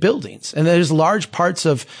and big buildings. And there's large parts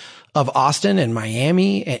of Austin and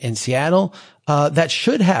Miami and Seattle that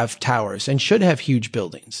should have towers and should have huge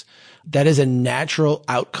buildings. That is a natural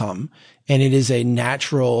outcome, and it is a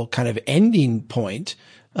natural kind of ending point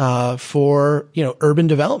for urban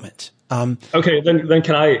development. Okay, then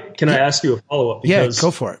can I ask you a follow-up? Because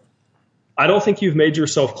go for it. I don't think you've made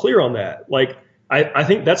yourself clear on that. Like, I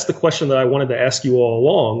think that's the question that I wanted to ask you all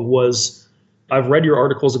along was, I've read your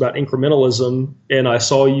articles about incrementalism, and I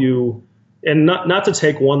saw you, and not to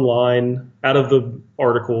take one line out of the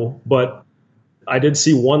article, but I did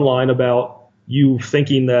see one line about you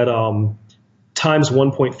thinking that times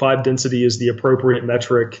 1.5 density is the appropriate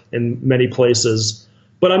metric in many places.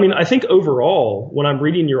 But I mean, I think overall, when I'm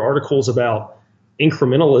reading your articles about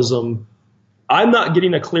incrementalism, I'm not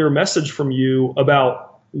getting a clear message from you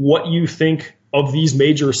about what you think of these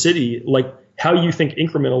major cities, like how you think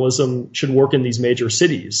incrementalism should work in these major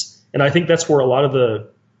cities. And I think that's where a lot of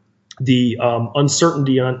the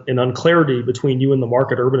uncertainty and unclarity between you and the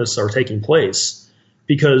market urbanists are taking place.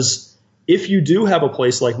 Because if you do have a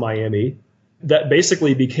place like Miami that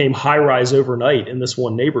basically became high rise overnight in this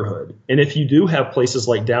one neighborhood, and if you do have places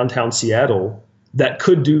like downtown Seattle that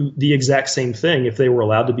could do the exact same thing if they were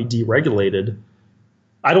allowed to be deregulated,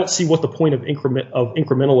 I don't see what the point of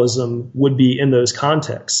incrementalism would be in those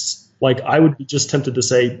contexts. Like, I would be just tempted to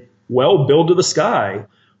say, well, build to the sky.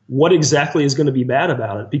 What exactly is going to be bad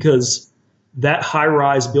about it? Because that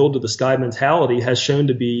high-rise build to the sky mentality has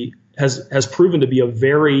proven to be a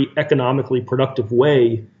very economically productive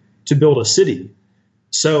way to build a city.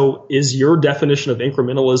 So is your definition of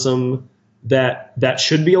incrementalism that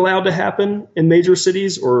should be allowed to happen in major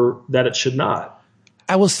cities, or that it should not?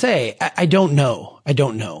 I will say, I don't know. I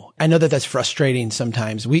don't know. I know that that's frustrating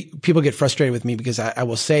sometimes. People get frustrated with me because I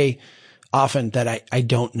will say often that I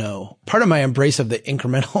don't know. Part of my embrace of the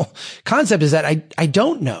incremental concept is that I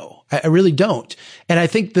don't know. I really don't. And I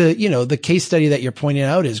think the case study that you're pointing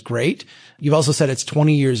out is great. You've also said it's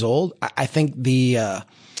 20 years old. I think the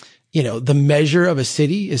measure of a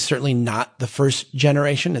city is certainly not the first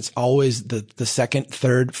generation. It's always the second,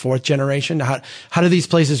 third, fourth generation. How do these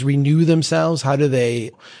places renew themselves? How do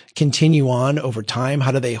they continue on over time?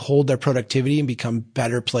 How do they hold their productivity and become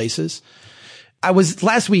better places? I was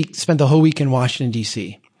last week, spent the whole week in Washington,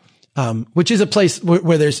 D.C., which is a place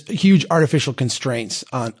where there's huge artificial constraints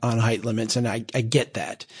on height limits. And I get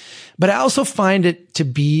that. But I also find it to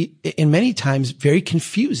be in many times very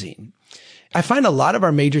confusing. I find a lot of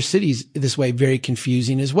our major cities this way very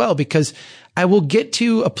confusing as well, because I will get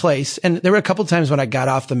to a place, and there were a couple of times when I got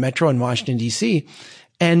off the metro in Washington, D.C.,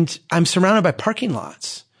 and I'm surrounded by parking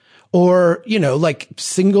lots or, like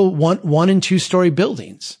single one and 2 story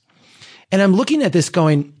buildings. And I'm looking at this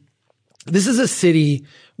going, this is a city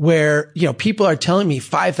where, people are telling me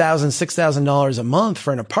 $5,000, $6,000 a month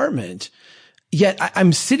for an apartment. Yet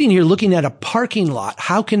I'm sitting here looking at a parking lot.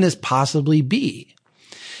 How can this possibly be?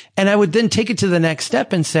 And I would then take it to the next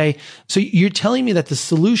step and say, so you're telling me that the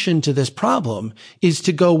solution to this problem is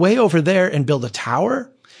to go way over there and build a tower?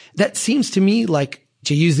 That seems to me like,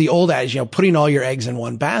 to use the old adage, putting all your eggs in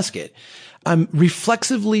one basket. I'm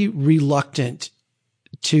reflexively reluctant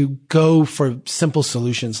to go for simple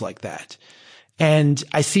solutions like that. And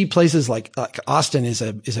I see places like Austin is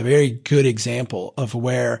a very good example of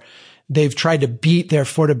where they've tried to beat their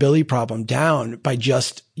affordability problem down by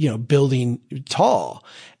just, building tall.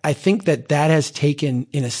 I think that has taken,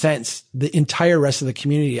 in a sense, the entire rest of the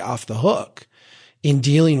community off the hook in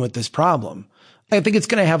dealing with this problem. I think it's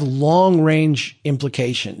going to have long range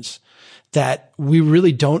implications that we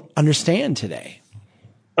really don't understand today.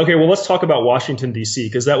 Okay, well, let's talk about Washington, D.C.,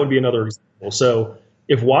 because that would be another example. So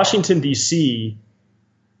if Washington, D.C.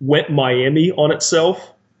 went Miami on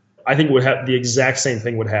itself, I think the exact same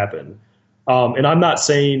thing would happen. And I'm not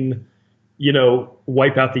saying,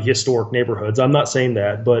 wipe out the historic neighborhoods. I'm not saying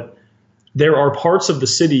that. But there are parts of the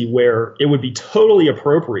city where it would be totally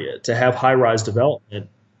appropriate to have high-rise development,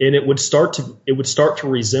 and it would start to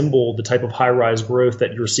resemble the type of high-rise growth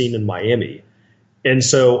that you're seeing in Miami. And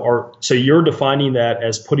so you're defining that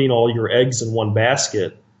as putting all your eggs in one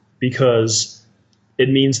basket because it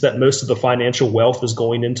means that most of the financial wealth is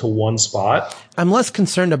going into one spot. I'm less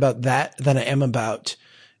concerned about that than I am about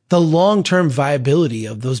the long-term viability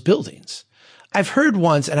of those buildings. I've heard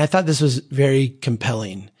once, and I thought this was very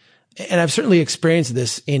compelling, and I've certainly experienced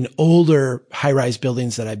this in older high-rise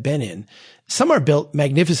buildings that I've been in. Some are built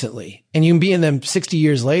magnificently, and you can be in them 60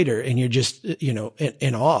 years later and you're just,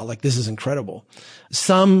 in awe, like this is incredible.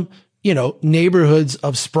 Some, neighborhoods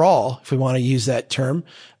of sprawl, if we want to use that term,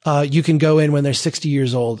 you can go in when they're 60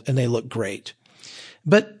 years old and they look great.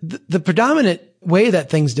 But the predominant way that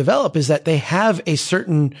things develop is that they have a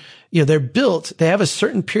certain, they're built, they have a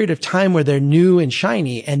certain period of time where they're new and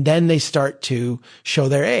shiny, and then they start to show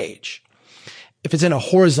their age. if it's in a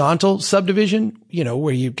horizontal subdivision,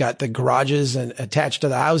 where you've got the garages and attached to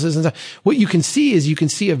the houses and stuff, what you can see is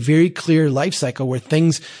a very clear life cycle where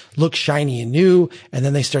things look shiny and new, and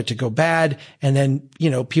then they start to go bad. And then,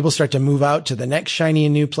 people start to move out to the next shiny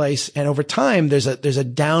and new place. And over time, there's a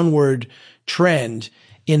downward trend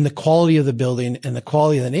in the quality of the building and the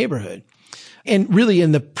quality of the neighborhood, and really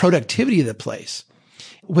in the productivity of the place.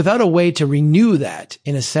 Without a way to renew that,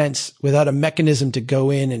 in a sense, without a mechanism to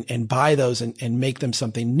go in and buy those and make them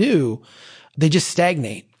something new, they just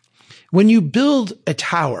stagnate. When you build a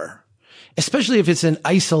tower, especially if it's in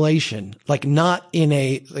isolation, like not in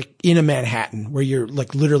a Manhattan where you're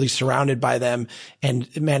like literally surrounded by them, and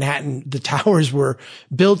Manhattan, the towers were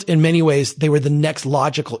built in many ways, they were the next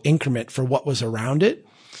logical increment for what was around it.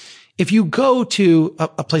 If you go to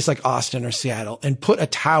a place like Austin or Seattle and put a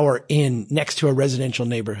tower in next to a residential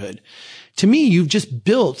neighborhood, to me, you've just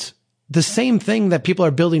built the same thing that people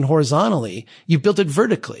are building horizontally. You built it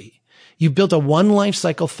vertically. You built a one life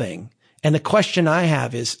cycle thing. And the question I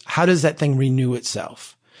have is, how does that thing renew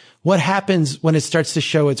itself? What happens when it starts to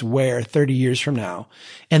show its wear 30 years from now?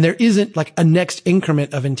 And there isn't like a next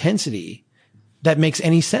increment of intensity that makes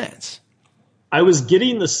any sense. I was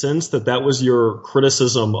getting the sense that was your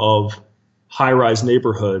criticism of high-rise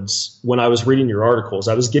neighborhoods when I was reading your articles.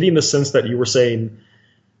 I was getting the sense that you were saying,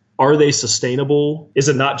 are they sustainable? Is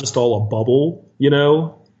it not just all a bubble,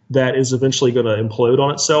 that is eventually going to implode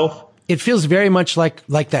on itself? It feels very much like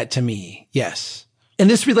that to me. Yes. And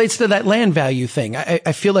this relates to that land value thing.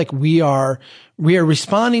 I feel like we are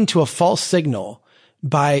responding to a false signal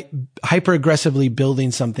by hyper aggressively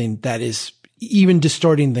building something that is even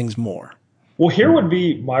distorting things more. Well, here would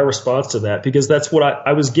be my response to that, because that's what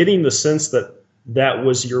I was getting the sense that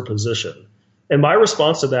was your position. And my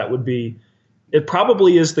response to that would be, it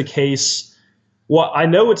probably is the case. Well, I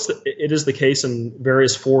know it is the case in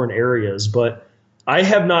various foreign areas, but I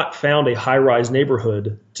have not found a high-rise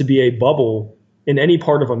neighborhood to be a bubble in any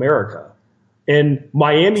part of America. And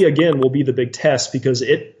Miami, again, will be the big test because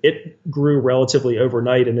it grew relatively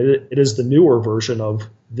overnight, and it is the newer version of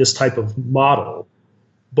this type of model.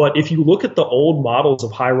 But if you look at the old models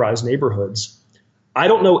of high-rise neighborhoods, I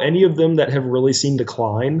don't know any of them that have really seen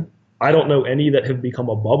decline. I don't know any that have become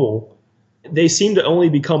a bubble. They seem to only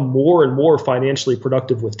become more and more financially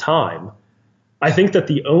productive with time. I think that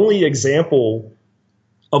the only example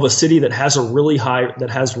of a city that has really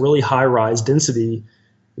high-rise density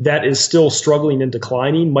that is still struggling and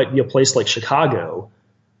declining might be a place like Chicago.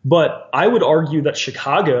 But I would argue that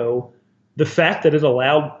Chicago, the fact that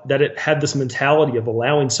it had this mentality of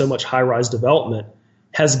allowing so much high-rise development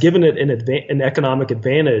has given it an economic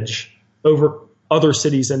advantage over other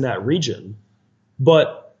cities in that region.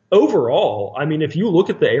 But overall, I mean, if you look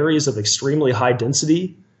at the areas of extremely high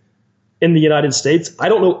density in the United States, I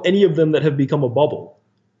don't know any of them that have become a bubble.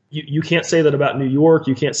 You can't say that about New York.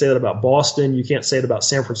 You can't say that about Boston. You can't say it about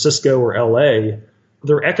San Francisco or LA.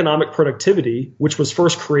 Their economic productivity, which was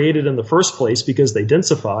first created in the first place because they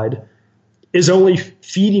densified, is only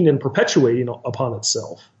feeding and perpetuating upon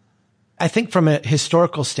itself. I think from a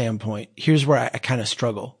historical standpoint, here's where I kind of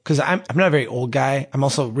struggle, because I'm not a very old guy. I'm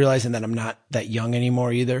also realizing that I'm not that young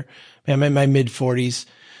anymore either. I'm in my mid 40s.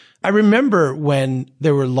 I remember when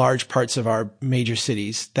there were large parts of our major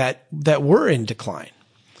cities that were in decline.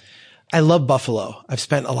 I love Buffalo. I've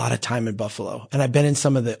spent a lot of time in Buffalo, and I've been in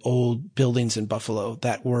some of the old buildings in Buffalo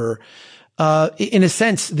that were, in a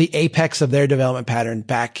sense, the apex of their development pattern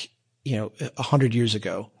back, 100 years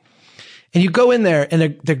ago. And you go in there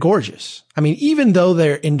and they're gorgeous. I mean, even though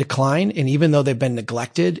they're in decline, and even though they've been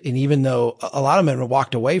neglected, and even though a lot of them have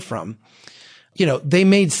walked away from, they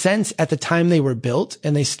made sense at the time they were built,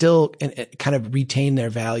 and they still kind of retain their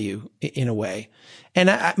value in a way.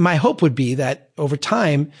 And my hope would be that over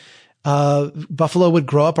time, Buffalo would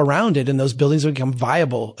grow up around it and those buildings would become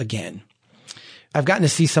viable again. I've gotten to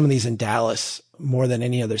see some of these in Dallas more than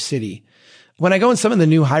any other city. When I go in some of the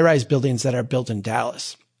new high-rise buildings that are built in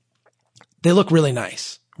Dallas, they look really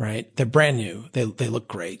nice, right? They're brand new. They look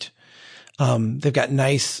great. They've got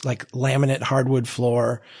nice, like laminate hardwood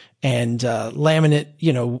floor and,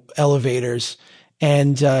 laminate, elevators.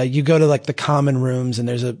 And, you go to like the common rooms and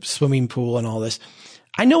there's a swimming pool and all this.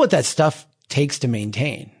 I know what that stuff takes to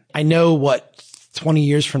maintain. I know what 20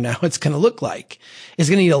 years from now it's going to look like. It's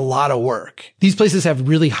going to need a lot of work. These places have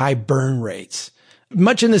really high burn rates,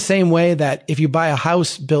 much in the same way that if you buy a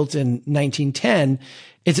house built in 1910,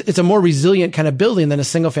 it's a more resilient kind of building than a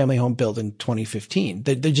single family home built in 2015.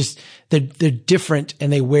 They're different,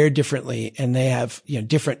 and they wear differently, and they have,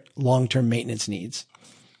 different long-term maintenance needs.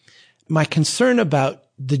 My concern about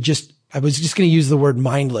I was just going to use the word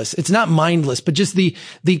mindless. It's not mindless, but just the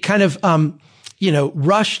kind of,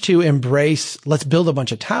 rush to embrace, let's build a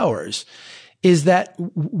bunch of towers, is that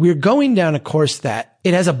we're going down a course that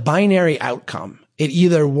it has a binary outcome. It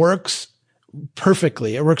either works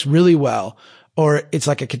perfectly, it works really well, or it's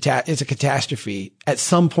like it's a catastrophe at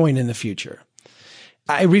some point in the future.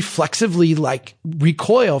 I reflexively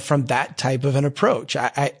recoil from that type of an approach.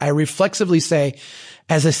 I reflexively say,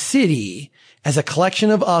 as a city, as a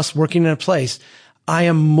collection of us working in a place, I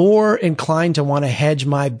am more inclined to want to hedge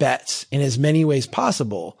my bets in as many ways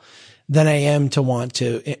possible than I am to want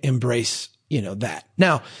to embrace, that.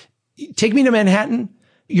 Now, take me to Manhattan.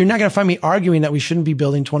 You're not going to find me arguing that we shouldn't be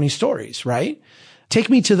building 20 stories, right? Take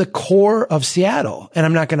me to the core of Seattle, and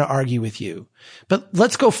I'm not going to argue with you. But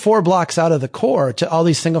let's go 4 blocks out of the core to all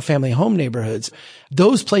these single family home neighborhoods.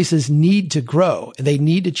 Those places need to grow. They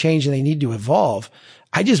need to change and they need to evolve.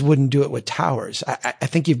 I just wouldn't do it with towers. I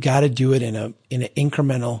think you've got to do it in a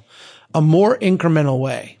more incremental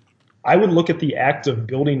way. I would look at the act of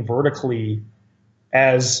building vertically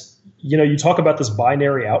as, you talk about this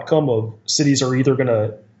binary outcome of cities are either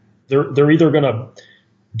they're either going to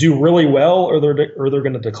do really well or they're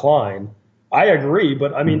going to decline. I agree.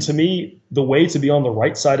 But I mean, to me, the way to be on the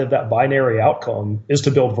right side of that binary outcome is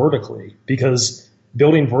to build vertically, because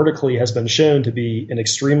building vertically has been shown to be an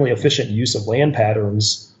extremely efficient use of land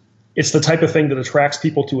patterns. It's the type of thing that attracts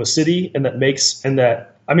people to a city and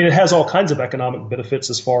it has all kinds of economic benefits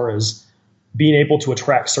as far as being able to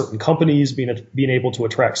attract certain companies, being able to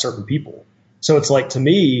attract certain people. So it's like, to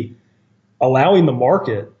me, allowing the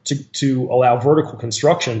market to allow vertical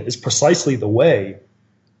construction is precisely the way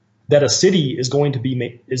that a city is going to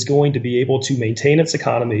be able to maintain its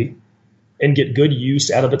economy and get good use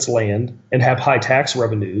out of its land and have high tax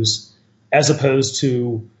revenues, as opposed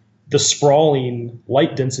to the sprawling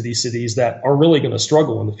light density cities that are really going to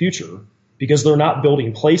struggle in the future because they're not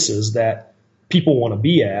building places that people want to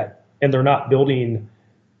be at, and they're not building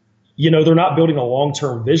a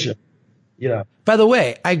long-term vision. By the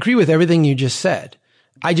way, I agree with everything you just said.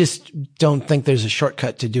 I just don't think there's a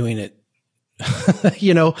shortcut to doing it.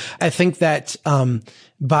 I think that,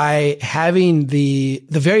 by having the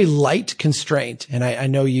very light constraint, and I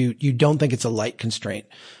know you don't think it's a light constraint,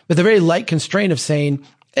 but the very light constraint of saying,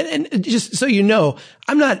 and just so you know,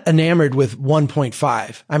 I'm not enamored with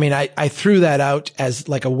 1.5. I mean, I threw that out as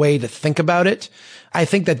like a way to think about it. I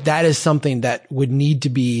think that is something that would need to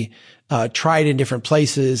be tried in different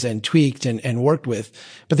places and tweaked and worked with.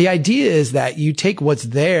 But the idea is that you take what's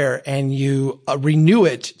there and you renew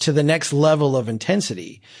it to the next level of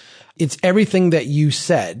intensity. It's everything that you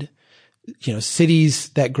said. Cities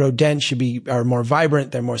that grow dense are more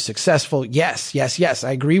vibrant. They're more successful. Yes.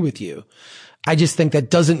 I agree with you. I just think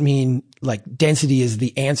that doesn't mean like density is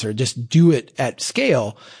the answer. Just do it at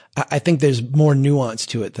scale. I think there's more nuance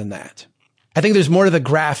to it than that. I think there's more to the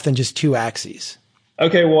graph than just 2 axes.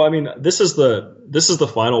 Okay, well, I mean, this is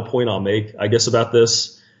the final point I'll make, I guess, about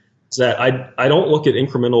this, is that I don't look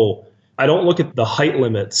at the height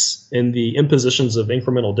limits and the impositions of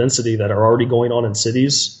incremental density that are already going on in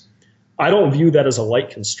cities. I don't view that as a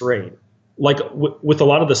light constraint. Like with a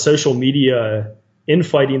lot of the social media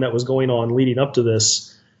infighting that was going on leading up to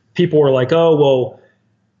this, people were like, oh, well,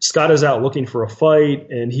 Scott is out looking for a fight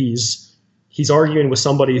and he's arguing with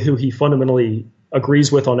somebody who he fundamentally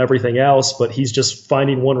agrees with on everything else, but he's just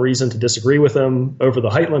finding one reason to disagree with him over the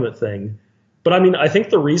height limit thing. But I mean, I think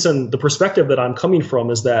the perspective that I'm coming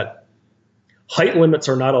from is that height limits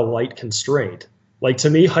are not a light constraint. Like, to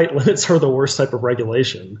me, height limits are the worst type of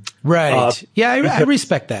regulation. Right. I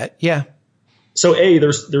respect that. Yeah. So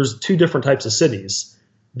there's 2 different types of cities.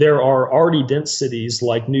 There are already dense cities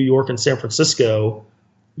like New York and San Francisco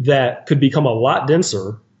that could become a lot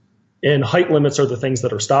denser, and height limits are the things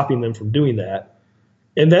that are stopping them from doing that.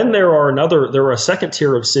 And then there are a second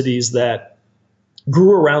tier of cities that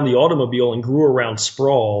grew around the automobile and grew around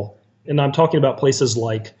sprawl. And I'm talking about places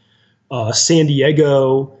like San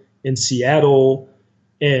Diego and Seattle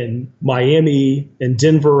and Miami and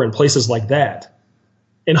Denver and places like that.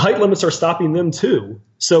 And height limits are stopping them too.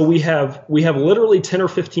 So we have literally 10 or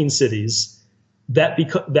 15 cities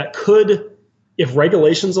that could, if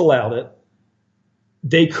regulations allowed it,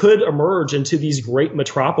 they could emerge into these great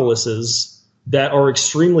metropolises that are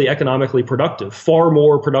extremely economically productive, far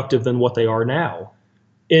more productive than what they are now.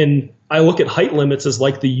 And I look at height limits as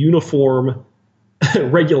like the uniform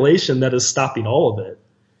regulation that is stopping all of it.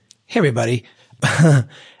 Hey, everybody. At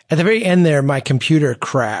the very end there, my computer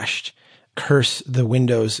crashed. Curse the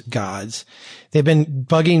Windows gods. They've been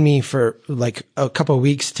bugging me for like a couple of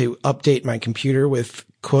weeks to update my computer with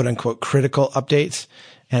quote unquote critical updates.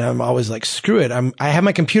 And I'm always like, screw it. I have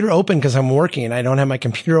my computer open because I'm working. I don't have my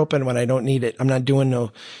computer open when I don't need it. I'm not doing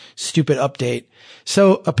no stupid update.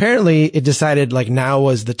 So apparently it decided like now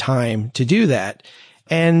was the time to do that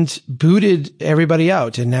and booted everybody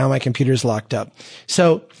out. And now my computer's locked up.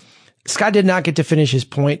 So Scott did not get to finish his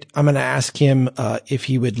point. I'm going to ask him if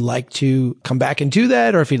he would like to come back and do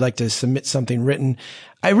that or if he'd like to submit something written.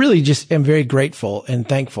 I really just am very grateful and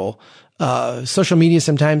thankful. Social media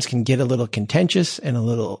sometimes can get a little contentious and a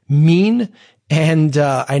little mean. And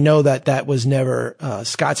I know that was never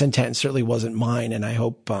Scott's intent, certainly wasn't mine. And I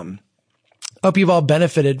hope you've all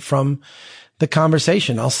benefited from the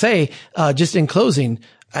conversation. I'll say, just in closing,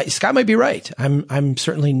 Scott might be right. I'm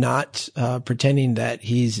certainly not pretending that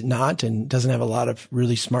he's not and doesn't have a lot of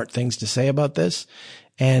really smart things to say about this.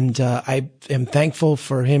 And I am thankful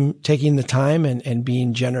for him taking the time and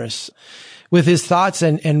being generous with his thoughts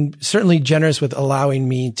and certainly generous with allowing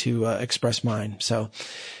me to express mine. So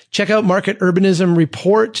check out Market Urbanism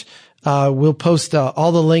Report. We'll post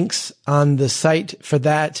all the links on the site for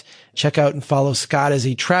that. Check out and follow Scott as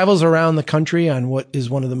he travels around the country on what is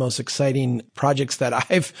one of the most exciting projects that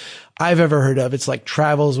I've ever heard of. It's like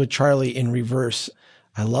Travels with Charlie in reverse.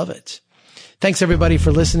 I love it. Thanks everybody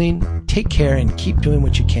for listening. Take care and keep doing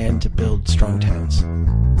what you can to build strong towns.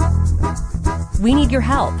 We need your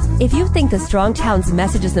help. If you think the Strong Towns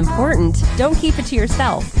message is important, don't keep it to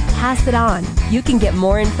yourself. Pass it on. You can get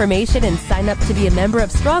more information and sign up to be a member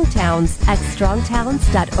of Strong Towns at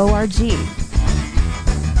strongtowns.org.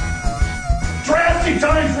 Drastic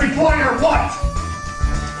times require what?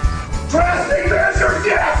 Drastic measures,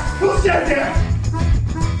 yes! Who said that?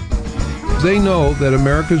 They know that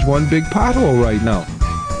America's one big pothole right now.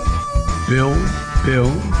 Bill.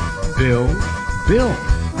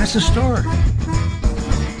 That's the story.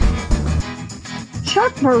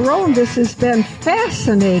 Chuck Marone, this has been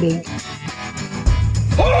fascinating.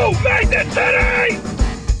 Oh, Magnet City!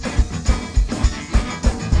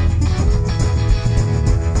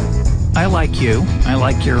 I like you. I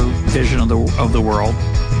like your vision of the world.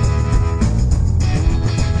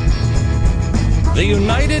 The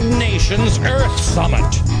United Nations Earth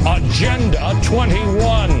Summit, Agenda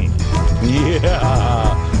 21.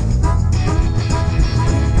 Yeah.